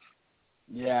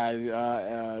 Yeah,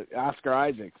 Oscar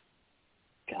Isaac.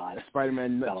 God,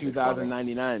 Spider-Man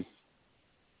 2099.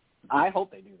 I hope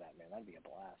they do that, man. That'd be a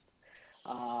blast.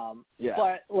 Yeah.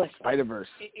 But listen, Spider-Verse.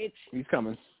 He's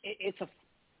coming. It's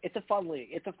a fun league.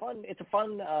 It's a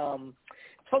fun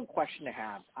question to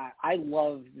have. I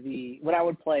love when I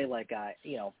would play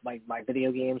my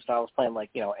video games. So I was playing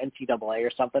NCAA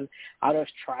or something. I would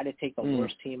always try to take the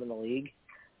worst team in the league,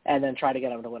 and then try to get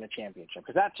them to win a championship.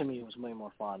 Because that to me was way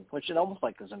more fun. Which is almost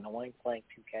like is annoying playing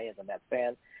 2K as a Mets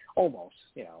fan. Almost,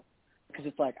 because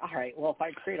it's like, all right, well, if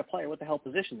I create a player, what the hell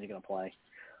position is he going to play?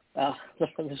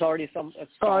 There's already some.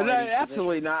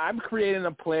 Absolutely not. I'm creating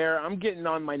a player. I'm getting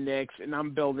on my Knicks, and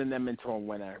I'm building them into a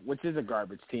winner, which is a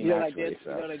garbage team. You know actually, what I did? So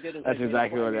You know what I did? That's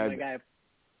exactly what I did.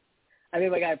 I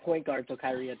made my guy point guard, so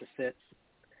Kyrie had to sit.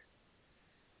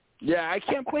 Yeah, I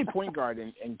can't play point guard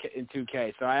in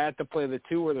 2K, so I have to play the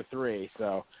 2 or the 3.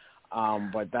 So,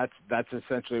 but that's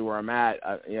essentially where I'm at.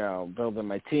 Building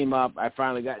my team up. I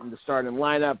finally got in the starting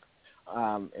lineup.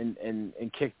 And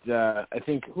kicked. I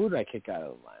think who did I kick out of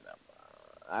the lineup?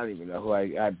 I don't even know who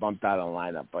I bumped out of the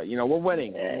lineup. But we're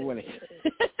winning. We're winning.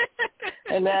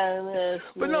 And then,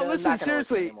 but no, listen.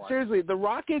 Seriously, the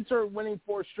Rockets are winning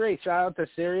 4 straight. Shout out to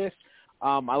Sirius.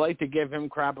 I like to give him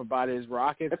crap about his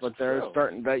Rockets, but they're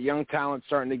starting. That young talent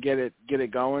starting to get it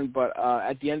going. But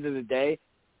at the end of the day,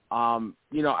 out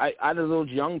of those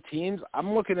young teams,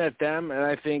 I'm looking at them and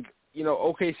I think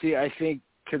OKC. I think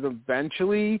could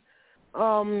eventually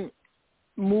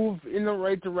move in the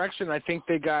right direction. I think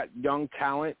they got young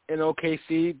talent in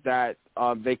OKC that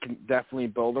they can definitely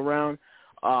build around.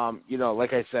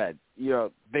 Like I said,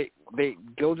 they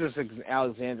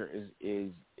Gilgeous-Alexander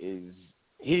is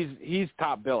he's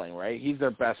top billing, right? He's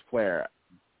their best player.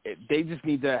 They just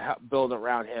need to help build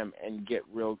around him and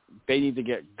they need to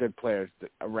get good players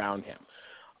around him.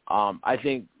 I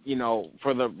think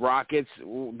for the Rockets,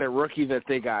 the rookie that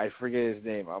they got, I forget his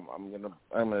name. I'm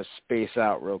gonna space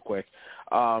out real quick.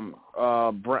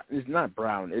 It's not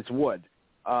Brown. It's Wood.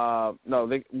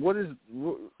 Wood is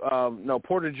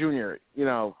Porter Jr.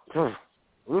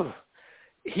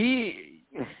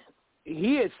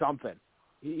 he is something.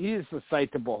 He is a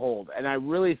sight to behold, and I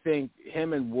really think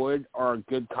him and Wood are a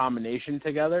good combination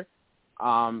together.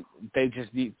 They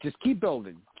just keep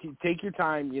building. Take your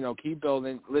time, keep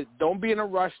building. Don't be in a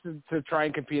rush to try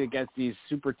and compete against these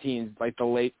super teams like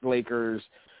the Lakers,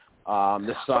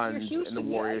 the Suns, and the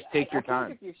Warriors. Take your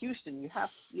time. If you're Houston,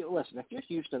 listen. If you're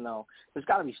Houston, though, there's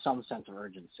got to be some sense of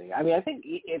urgency. I mean, I think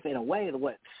if in a way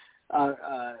what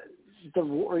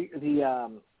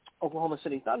the Oklahoma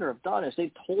City Thunder have done is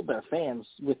they've told their fans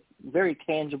with very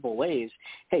tangible ways,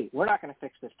 hey, we're not going to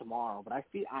fix this tomorrow. But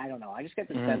I don't know. I just get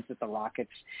the sense that the Rockets,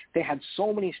 they had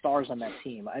so many stars on that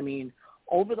team. I mean,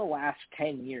 over the last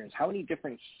 10 years, how many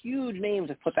different huge names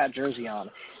have put that jersey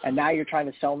on? And now you're trying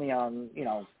to sell me on,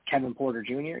 Kevin Porter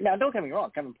Jr. Now, don't get me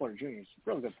wrong. Kevin Porter Jr. is a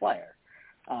really good player.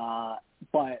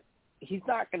 But he's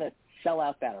not going to sell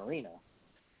out that arena.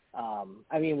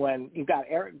 I mean, when you've got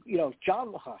Eric,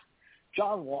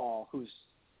 John Wall, who's,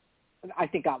 I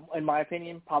think, in my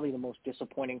opinion, probably the most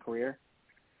disappointing career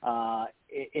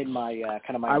in my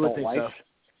kind of my adult life. So.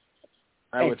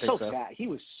 I would think so. Sad. He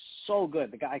was so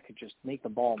good. The guy could just make the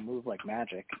ball move like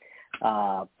magic,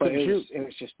 but it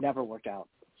was just never worked out.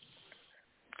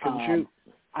 Couldn't shoot.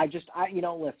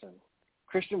 Listen,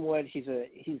 Christian Wood. He's a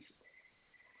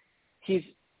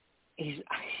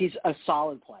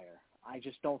solid player. I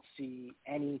just don't see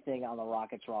anything on the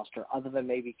Rockets roster other than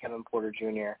maybe Kevin Porter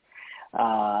Jr.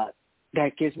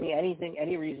 That gives me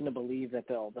any reason to believe that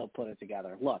they'll put it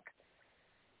together. Look,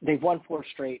 they've won 4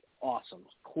 straight. Awesome,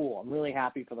 cool. I'm really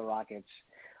happy for the Rockets.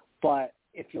 But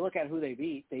if you look at who they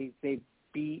beat, they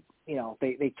beat.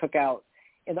 They took out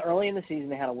early in the season.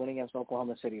 They had a win against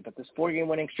Oklahoma City, but this 4-game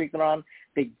winning streak they're on,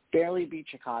 they barely beat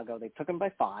Chicago. They took them by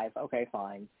 5. Okay,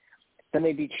 fine. Then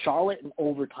they beat Charlotte in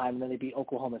overtime, and then they beat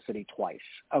Oklahoma City twice.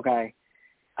 Okay,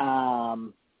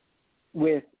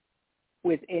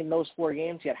 within those 4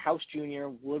 games, you had House Jr.,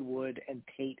 Wood, and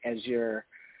Tate as your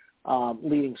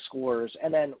leading scorers,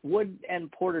 and then Wood and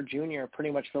Porter Jr.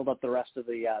 pretty much filled up the rest of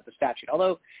the stat sheet.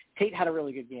 Although Tate had a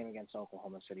really good game against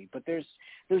Oklahoma City, but there's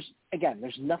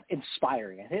nothing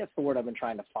inspiring. I think that's the word I've been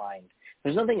trying to find.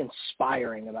 There's nothing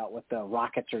inspiring about what the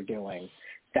Rockets are doing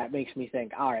that makes me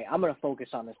think, all right, I'm going to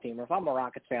focus on this team. Or if I'm a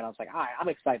Rockets fan, I was like, all right, I'm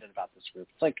excited about this group.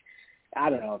 It's like, I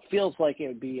don't know. It feels like it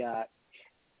would be a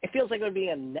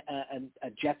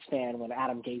Jets fan when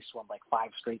Adam Gase won like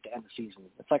 5 straight to end the season.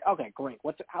 It's like, okay, great.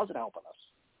 How's it helping us?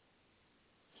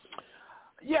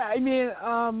 Yeah, I mean,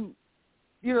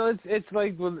 it's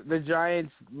like when the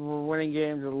Giants were winning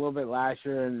games a little bit last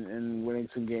year and winning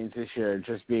some games this year,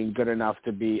 just being good enough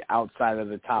to be outside of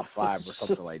the top 5 or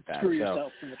something like that. Screw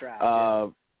yourself in the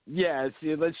draft. Yeah,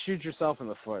 let's shoot yourself in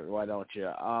the foot. Why don't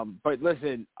you? But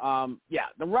listen, the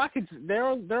Rockets, they're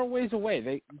a ways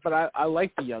away. But I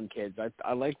like the young kids.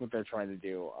 I like what they're trying to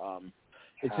do.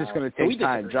 It's just going to take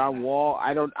time. John Wall,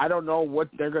 I don't know what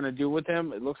they're going to do with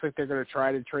him. It looks like they're going to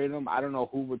try to trade him. I don't know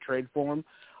who would trade for him.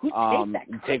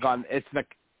 Take on it's the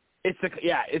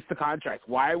contract.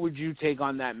 Why would you take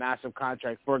on that massive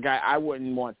contract for a guy I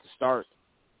wouldn't want to start?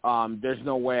 There's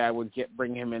no way I would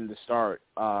bring him in to start.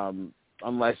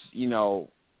 Unless,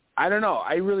 I don't know.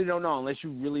 I really don't know unless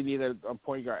you really need a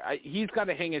point guard. He's got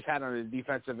to hang his hat on the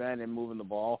defensive end and moving the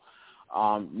ball.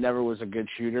 Never was a good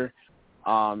shooter.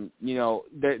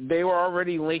 They were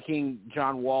already linking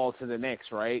John Wall to the Knicks,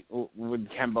 right? When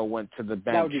Kemba went to the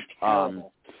bench. That would be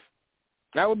terrible.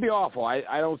 That would be awful.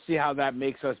 I don't see how that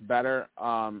makes us better,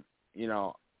 to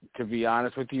be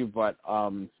honest with you. But,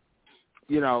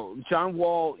 John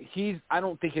Wall, I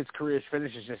don't think his career's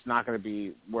finish is just not going to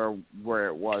be where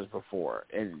it was before,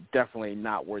 and definitely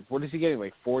not worth. What is he getting,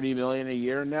 like $40 million a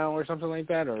year now, or something like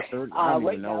that, or 30? I don't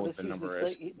even know what the number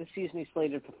is. The season he's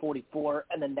slated for 44,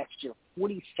 and then next year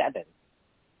 47.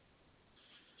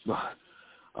 Oh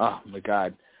my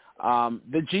God!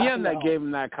 The GM that gave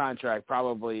him that contract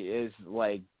probably is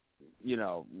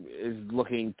is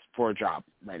looking for a job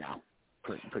right now.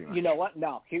 Pretty much. You know what?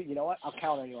 No. You know what? I'll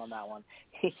counter you on that one.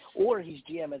 Or he's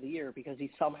GM of the year because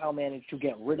he somehow managed to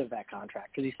get rid of that contract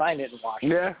because he signed it in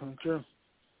Washington. Yeah,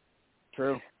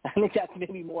 true. I think that's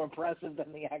maybe more impressive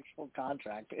than the actual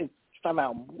contract. It's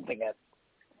somehow moving it.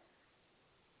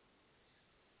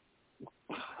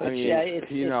 I mean,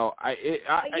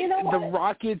 the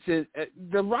Rockets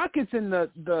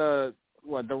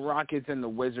and the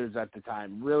Wizards at the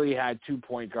time really had 2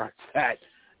 point guards that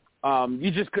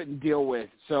you just couldn't deal with.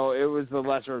 So it was the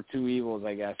lesser of 2 evils,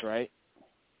 I guess, right?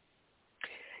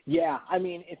 Yeah, I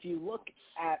mean, if you look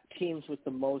at teams with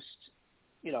the most,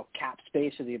 cap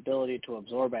space or the ability to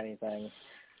absorb anything,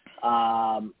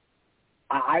 I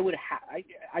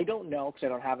don't know because I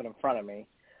don't have it in front of me.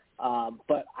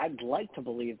 But I'd like to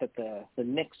believe that the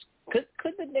Knicks could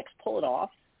the Knicks pull it off.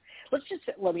 Let's just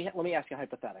let me ask you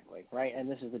hypothetically, right?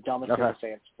 And this is the dumbest thing to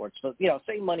say in sports, but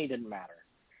say money didn't matter.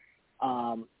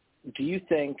 Do you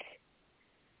think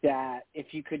that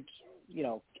if you could,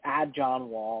 add John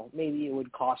Wall, maybe it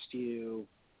would cost you?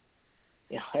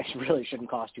 It really shouldn't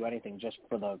cost you anything just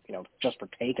for just for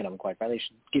taking him. Quite frankly, they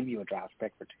should give you a draft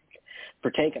pick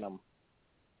for taking him.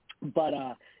 But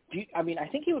I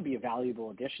think he would be a valuable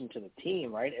addition to the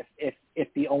team, right? If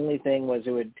the only thing was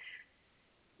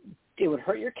it would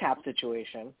hurt your cap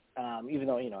situation, even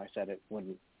though I said it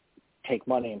wouldn't take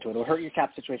money into it. It would hurt your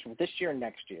cap situation for this year and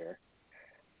next year.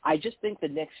 I just think the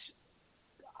Knicks.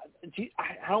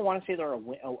 I don't want to say they're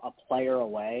a player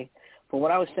away, but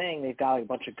what I was saying, they've got a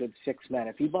bunch of good six men.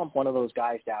 If you bump one of those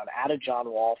guys down, add a John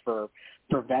Wall for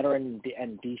veteran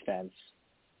and defense,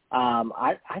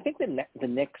 I think the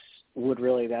Knicks would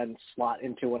really then slot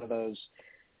into one of those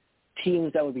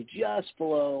teams that would be just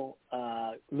below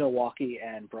Milwaukee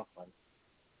and Brooklyn.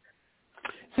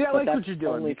 See, I like what you're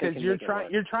doing because you're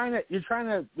trying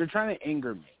to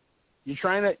anger me. You're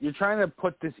trying to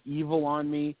put this evil on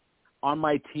me, on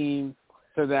my team,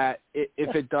 so that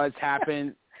if it does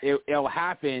happen, it'll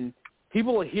happen.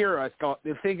 People will hear us. They'll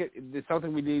think it's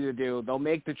something we need to do. They'll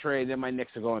make the trade, then my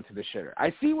Knicks will go into the shitter.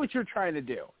 I see what you're trying to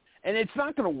do, and it's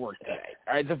not going to work today.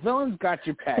 All right, the villain's got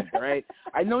you pegged. All right,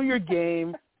 I know your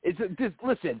game.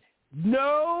 Listen.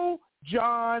 No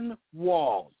John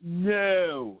Wall.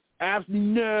 No.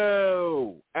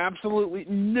 No. Absolutely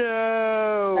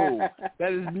no.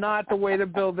 That is not the way to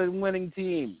build a winning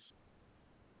team.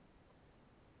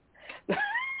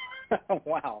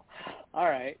 Wow. All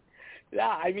right.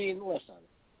 Yeah, listen.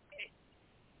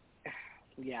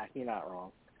 Yeah, you're not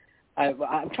wrong.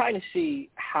 I'm trying to see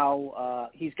how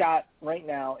he's got right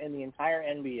now in the entire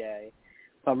NBA.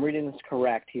 If I'm reading this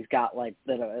correct, he's got like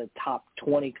the top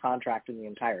 20 contract in the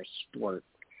entire sport,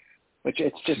 which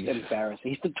it's just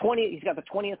embarrassing. He's got the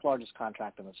 20th largest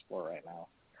contract in the sport right now.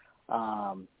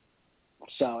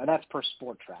 And that's per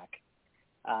Sport Track.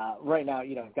 Right now,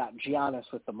 you've got Giannis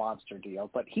with the monster deal,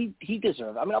 but he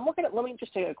deserves. I'm looking at. Let me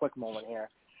just take a quick moment here.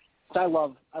 So I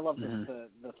love the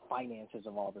finances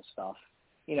of all this stuff.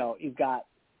 You've got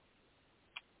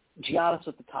Giannis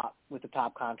with the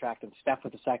top contract and Steph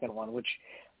with the second one. Which,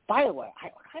 by the way, I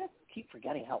kind of keep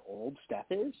forgetting how old Steph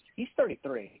is. He's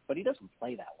 33, but he doesn't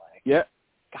play that way. Yeah.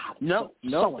 God. No.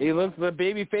 He looks the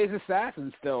babyface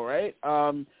assassin still, right?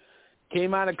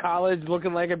 Came out of college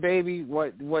looking like a baby.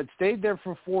 What stayed there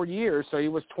for 4 years, so he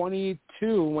was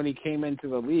 22 when he came into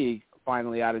the league,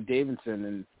 finally out of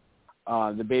Davidson,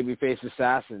 and the babyface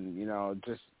assassin.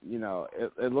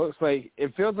 It looks like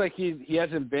it feels like he's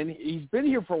been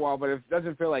here for a while, but it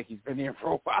doesn't feel like he's been here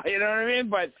for a while. You know what I mean?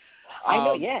 But I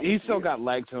know, yeah, he's still got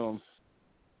leg to him.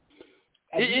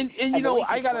 And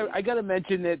I gotta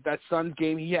mention that Suns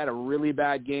game, he had a really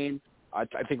bad game. I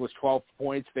think it was 12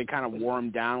 points. They kind of wore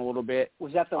him down a little bit.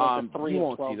 Was that the 3 you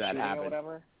of 12 won't see that shooting happen. or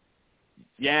whatever?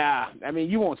 Yeah,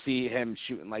 you won't see him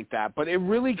shooting like that. But it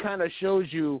really kind of shows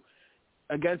you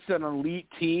against an elite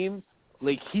team,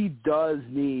 like he does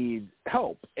need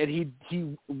help, and he's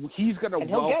going to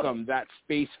welcome that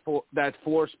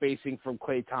floor spacing from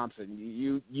Klay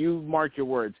Thompson. You mark your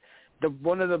words.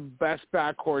 One of the best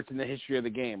backcourts in the history of the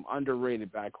game,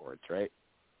 underrated backcourts, right?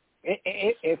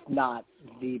 If not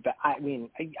the best. I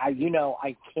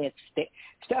can't stay.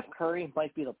 Steph Curry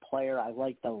might be the player I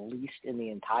like the least in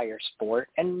the entire sport,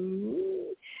 and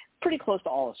pretty close to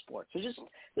all the sports.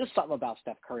 There's something about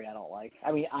Steph Curry I don't like.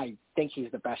 I think he's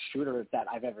the best shooter that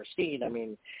I've ever seen.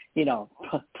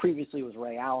 Previously it was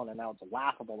Ray Allen, and now it's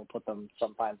laughable to put them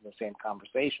sometimes in the same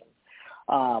conversation.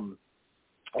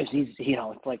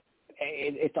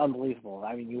 It's unbelievable.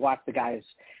 You watch the guy's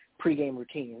pregame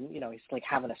routine, he's like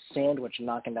having a sandwich and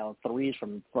knocking down threes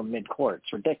from mid-court.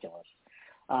 It's ridiculous.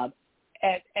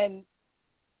 And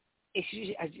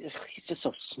he's just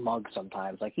so smug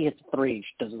sometimes. Like, he hits a three,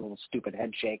 does a little stupid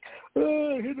head shake.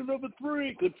 Oh, hit another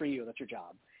three. Good for you. That's your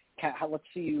job. Let's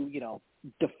see you,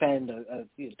 defend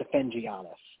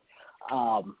Giannis.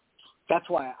 That's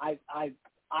why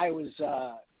I was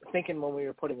thinking when we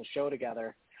were putting the show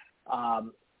together,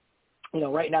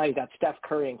 right now you've got Steph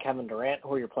Curry and Kevin Durant,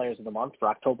 who are your players of the month for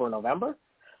October and November.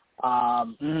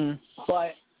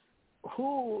 But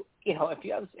who,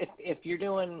 if you're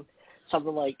doing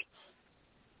something like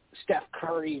Steph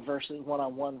Curry versus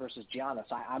one-on-one versus Giannis,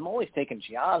 I'm always taking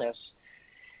Giannis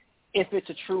if it's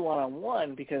a true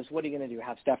one-on-one, because what are you going to do,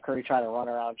 have Steph Curry try to run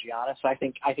around Giannis? So I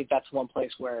think that's one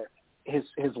place where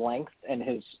his length and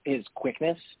his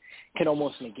quickness can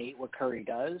almost negate what Curry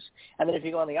does. And then if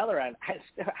you go on the other end,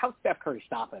 how's Steph Curry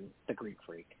stopping the Greek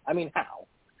Freak? I mean, how?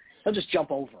 He'll just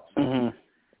jump over him. Mm-hmm.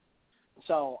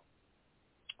 So,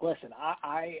 listen,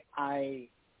 I'm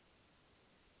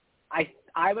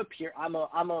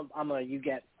a you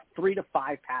get 3 to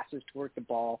 5 passes to work the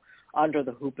ball under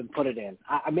the hoop and put it in.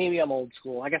 Maybe I'm old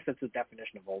school. I guess that's the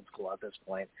definition of old school at this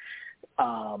point.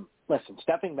 Listen,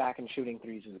 stepping back and shooting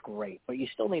threes is great, but you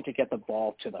still need to get the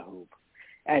ball to the hoop.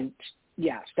 And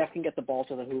yeah, Steph can get the ball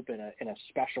to the hoop in a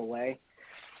special way,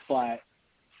 but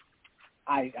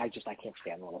I can't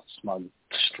stand a little smug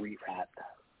street rat.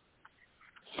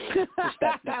 Just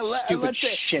that stupid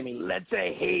shimmy. Let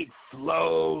the hate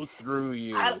flow through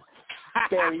you.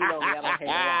 Barry, you know me, I don't hate a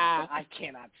lot, but I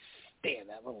cannot stand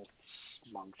that little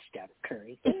smug Steph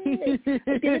Curry. I did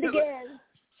it again.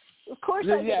 Of course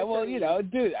I did. Yeah, well, you know,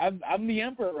 dude, I'm the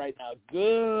emperor right now.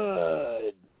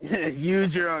 Good.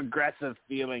 Use your aggressive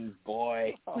feelings,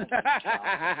 boy. Oh my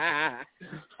God.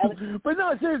 But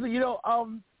no, seriously, you know,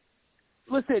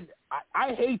 listen,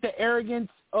 I hate the arrogance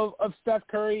of Steph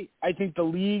Curry. I think the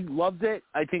league loves it.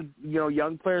 I think, you know,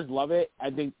 young players love it. I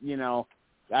think, you know,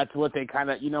 that's what they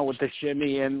kind of, you know, with the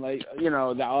shimmy and, like, you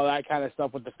know, all that kind of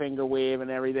stuff with the finger wave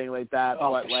and everything like that.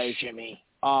 Oh, but, like, shimmy.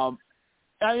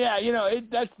 Yeah, you know,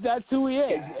 that's who he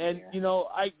is. Yeah, and, you know,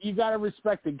 you got to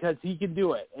respect him because he can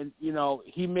do it. And, you know,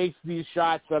 he makes these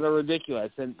shots that are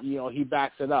ridiculous, and, you know, he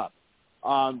backs it up.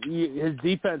 His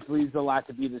defense leaves a lot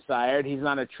to be desired. He's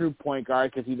not a true point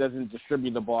guard because he doesn't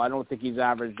distribute the ball. I don't think he's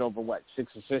averaged over,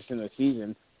 6 assists in a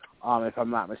season, if I'm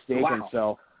not mistaken. Wow.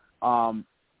 So,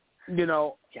 you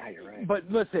know, yeah, you're right. But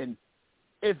listen,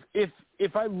 if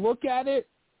I look at it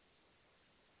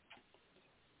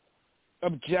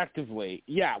objectively,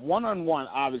 yeah, one-on-one,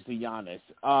 obviously Giannis,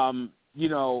 you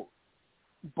know,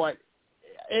 but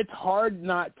it's hard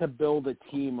not to build a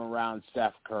team around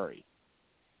Steph Curry.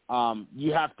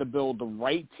 You have to build the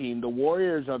right team. The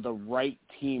Warriors are the right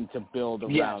team to build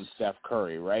around Steph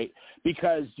Curry, right?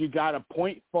 Because you got a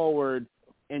point forward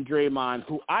in Draymond,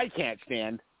 who I can't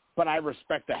stand, but I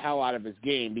respect the hell out of his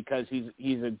game because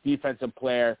he's a defensive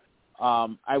player.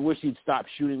 I wish he'd stop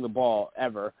shooting the ball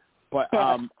ever. But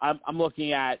I'm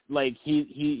looking at, like,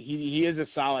 he is a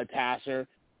solid passer.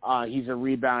 He's a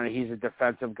rebounder. He's a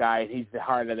defensive guy, and he's the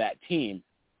heart of that team.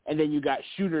 And then you got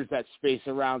shooters that space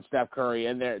around Steph Curry,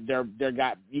 and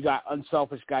you got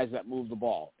unselfish guys that move the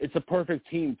ball. It's a perfect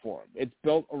team for him. It's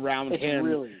built around him.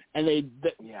 Really, and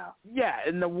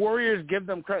and the Warriors, give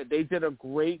them credit. They did a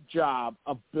great job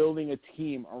of building a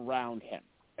team around him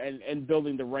and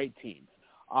building the right team.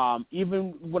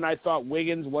 Even when I thought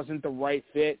Wiggins wasn't the right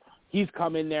fit, he's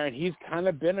come in there and he's kind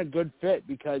of been a good fit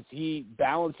because he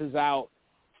balances out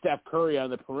Steph Curry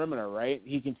on the perimeter, right?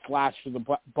 He can slash to the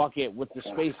bucket with the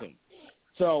spacing.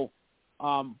 So,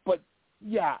 but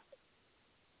yeah,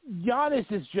 Giannis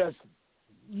is just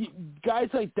guys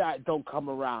like that don't come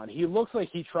around. He looks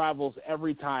like he travels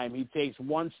every time. He takes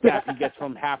one step, he gets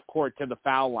from half court to the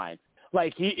foul line.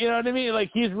 Like you know what I mean?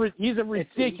 Like he's a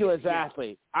ridiculous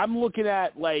athlete. I'm looking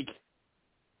at like.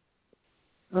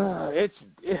 It's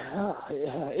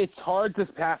hard to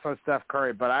pass on Steph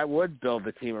Curry, but I would build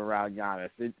a team around Giannis.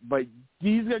 But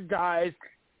these are guys,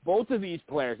 both of these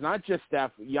players, not just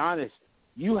Steph, Giannis,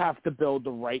 you have to build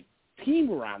the right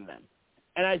team around them.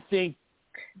 And I think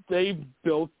they've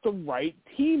built the right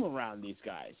team around these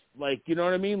guys. Like, you know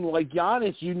what I mean? Like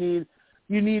Giannis, you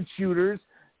need shooters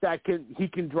that he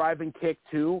can drive and kick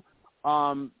too.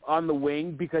 On the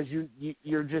wing because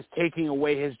you're just taking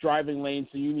away his driving lane,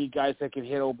 so you need guys that can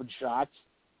hit open shots.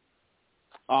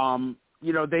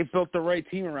 You know, they built the right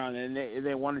team around it, and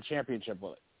they won a championship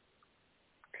with it.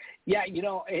 Yeah, you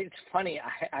know, it's funny.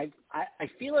 I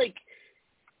feel like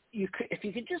if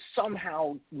you could just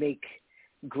somehow make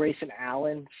Grayson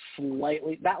Allen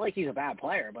slightly, not like he's a bad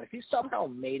player, but if you somehow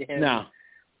made him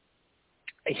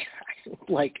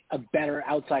like a better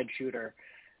outside shooter,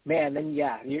 man, then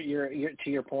yeah, you're to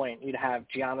your point. You'd have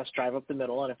Giannis drive up the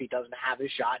middle, and if he doesn't have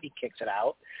his shot, he kicks it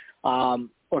out, or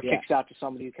kicks out to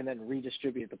somebody who can then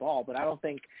redistribute the ball. But I don't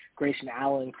think Grayson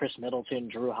Allen, Chris Middleton,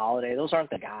 Drew Holiday, those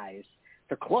aren't the guys.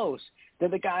 They're close. They're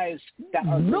the guys that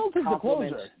are Middleton's the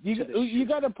closer. You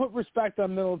got to put respect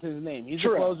on Middleton's name. He's a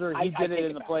closer. He did it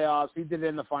in the playoffs. He did it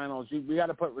in the finals. We got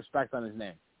to put respect on his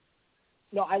name.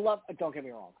 No, don't get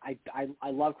me wrong. I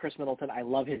love Chris Middleton. I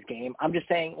love his game. I'm just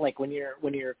saying, like, when you're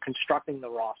constructing the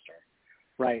roster,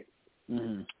 right?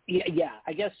 Mm-hmm. Yeah.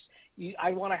 I guess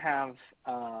I want to have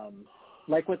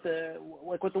like what the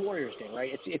Warriors did,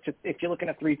 right? If you're looking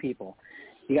at three people,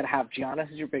 you got to have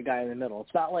Giannis as your big guy in the middle.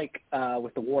 It's not like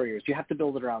with the Warriors. You have to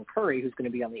build it around Curry, who's going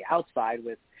to be on the outside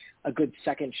with a good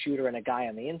second shooter and a guy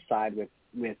on the inside with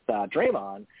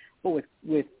Draymond. But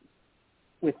with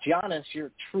Giannis, your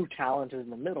true talent is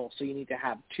in the middle, so you need to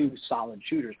have two solid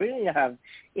shooters. But you need to have,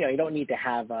 you don't need to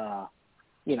have,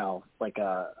 like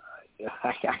I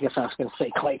guess I was going to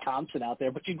say Klay Thompson out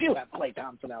there, but you do have Klay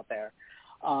Thompson out there.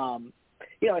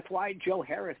 It's why Joe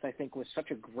Harris, I think, was such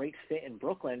a great fit in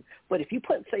Brooklyn. But if you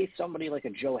put, say, somebody like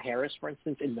a Joe Harris, for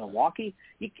instance, in Milwaukee,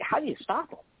 how do you stop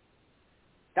him?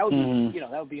 That would be,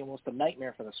 that would be almost a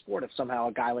nightmare for the sport if somehow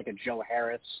a guy like a Joe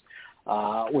Harris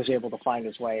was able to find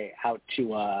his way out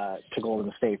to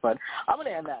Golden State. But I'm going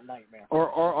to end that nightmare.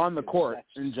 Or on the court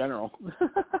in general.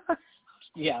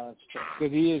 Yeah, that's true.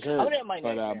 Because he is hurt. I'm going to end my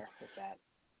nightmare with that.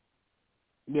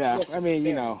 Yeah, listen, I mean,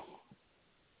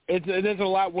 there's a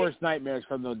lot worse nightmares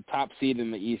from the top seed in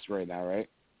the East right now, right?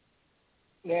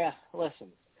 Yeah, listen.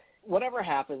 Whatever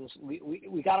happens,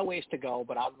 we got a ways to go,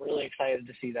 but I'm really excited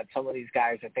to see that some of these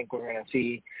guys I think we're going to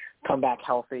see come back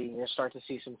healthy. You'll start to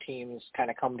see some teams kind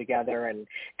of come together and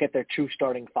get their true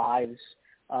starting fives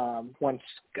once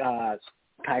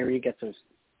Kyrie gets his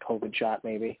COVID shot,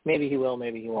 maybe. Maybe he will,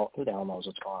 maybe he won't. Who the hell knows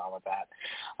what's going on with that?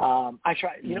 I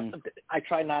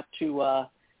try not to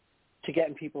get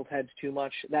in people's heads too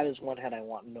much. That is one head I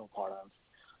want no part of.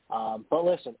 But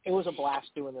listen, it was a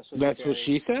blast doing this with you. That's what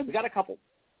she said? We got a couple.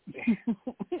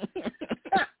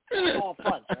 All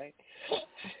fun, right?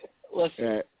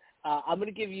 Listen, I'm going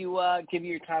to give you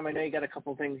your time. I know you got a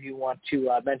couple things you want to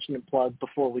mention and plug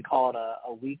before we call it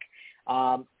a week.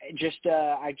 Just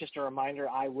a reminder,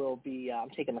 I will be.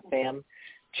 I'm taking the fam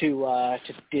to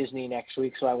Disney next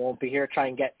week, so I won't be here. Try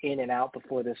and get in and out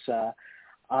before this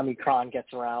Omicron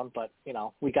gets around, but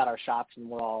we got our shots and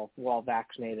we're all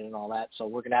vaccinated and all that, so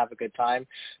we're gonna have a good time.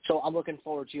 So I'm looking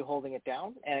forward to you holding it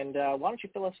down. And why don't you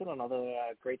fill us in on other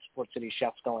great Sports City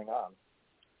chefs going on?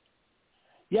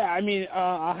 Yeah, I mean,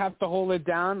 I'll have to hold it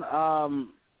down.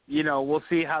 We'll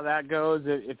see how that goes.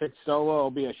 If it's solo,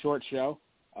 it'll be a short show.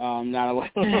 Not a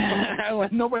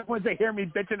nobody wants to hear me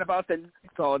bitching about the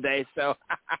Knicks all day. So,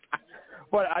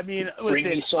 but I mean, bring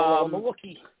listen, me solo on the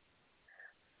Wookiee.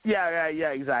 Yeah,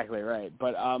 exactly, right.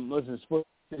 But listen,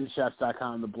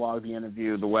 sportscitychefs.com, the blog, the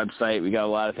interview, the website. We got a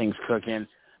lot of things cooking.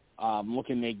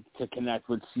 Looking to connect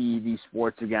with CEV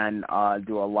Sports again,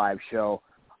 do a live show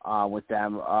with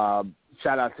them.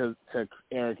 Shout out to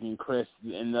Eric and Chris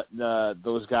and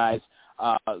those guys.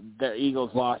 Their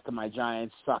Eagles lost to my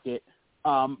Giants. Suck it.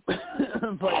 But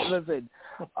listen.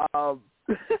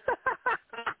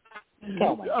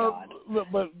 Oh my God!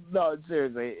 But no,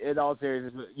 seriously. In all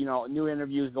seriousness, new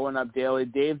interviews going up daily.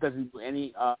 Dave doesn't do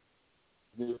any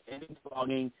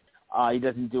vlogging. He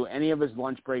doesn't do any of his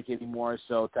lunch break anymore.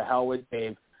 So to hell with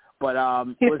Dave. But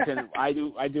listen, I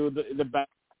do the best.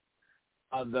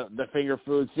 The finger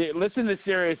foods. Listen to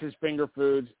Sirius's finger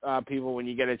foods, people, when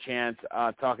you get a chance.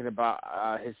 Talking about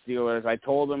his Steelers. I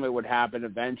told him it would happen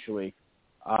eventually.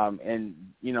 And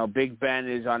Big Ben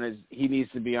is he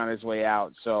needs to be on his way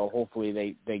out, so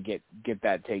hopefully they get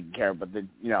that taken care of. But his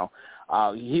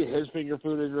finger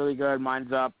food is really good.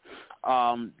 Mine's up.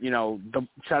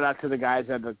 Shout out to the guys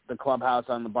at the clubhouse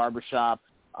on the barbershop,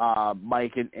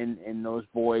 Mike and those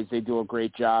boys. They do a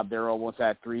great job. They're almost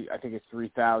at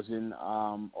 3,000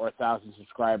 or 1,000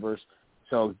 subscribers.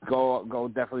 So go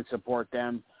definitely support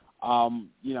them.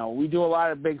 We do a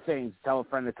lot of big things. Tell a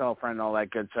friend to tell a friend, all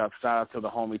that good stuff. Shout out to the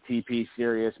homie TP,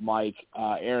 Sirius, Mike,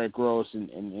 Eric Gross,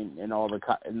 and all the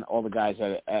guys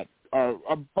at are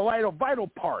a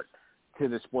vital part to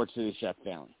the Sports City Chef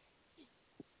family.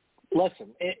 Listen,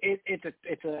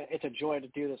 it's a joy to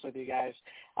do this with you guys.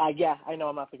 I know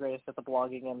I'm not the greatest at the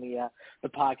blogging and the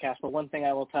podcast, but one thing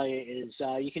I will tell you is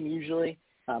you can usually,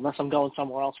 unless I'm going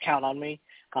somewhere else, count on me.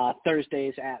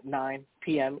 Thursdays at 9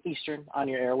 p.m. Eastern on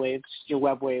your airwaves, your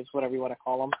web waves, whatever you want to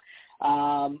call them.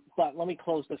 But let me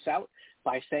close this out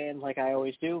by saying, like I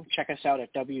always do, check us out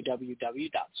at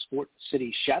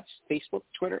www.sportcitychefs, Facebook,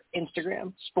 Twitter,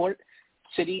 Instagram, Sport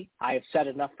City. I have said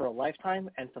enough for a lifetime,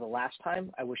 and for the last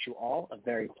time, I wish you all a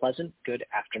very pleasant good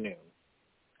afternoon.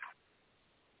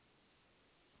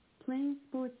 Playing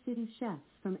Sports City Chefs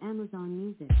from Amazon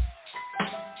Music.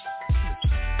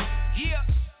 Yeah.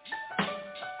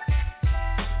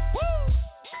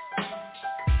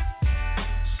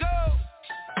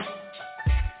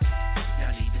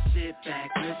 Back,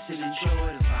 listen,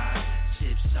 enjoy the vibe.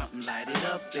 Sip something, light it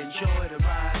up, enjoy the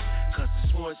ride. Cause the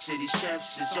Sports City Chefs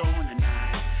is on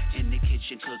tonight. In the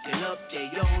kitchen cooking up, they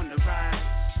on the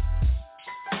rise.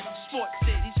 Sports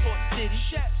City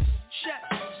Chefs,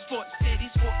 Sports City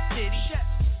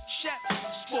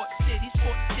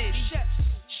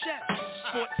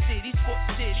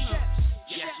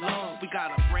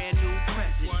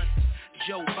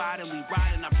ride and we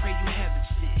ride and I pray you heaven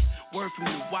sent. Word from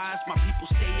the wise, my people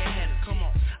stay ahead of. Come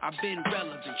on, I've been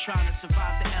relevant, trying to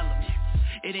survive the elements.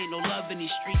 It ain't no love in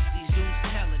these streets, these dudes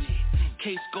telling it.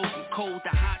 Case go from cold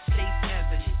to hot, states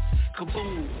evidence.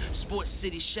 Kaboom, Sports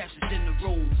City chefs is in the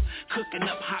room, cooking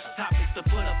up hot topics to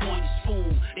put up on your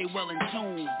spoon. They well in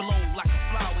tune, bloom like a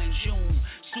flower in June.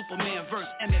 Superman verse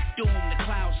MF Doom, the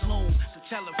clouds loom. So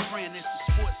tell a friend it's the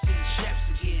Sports City chefs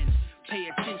again. Pay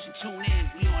attention, tune in,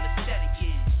 we on the set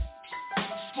again.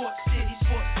 Sports City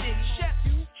chefs,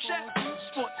 chef.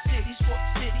 Sports City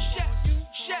chefs,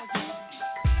 chef.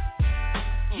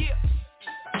 Yeah.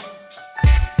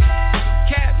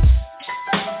 Cabby,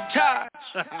 Taj.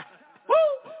 Woo!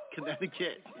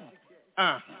 Connecticut.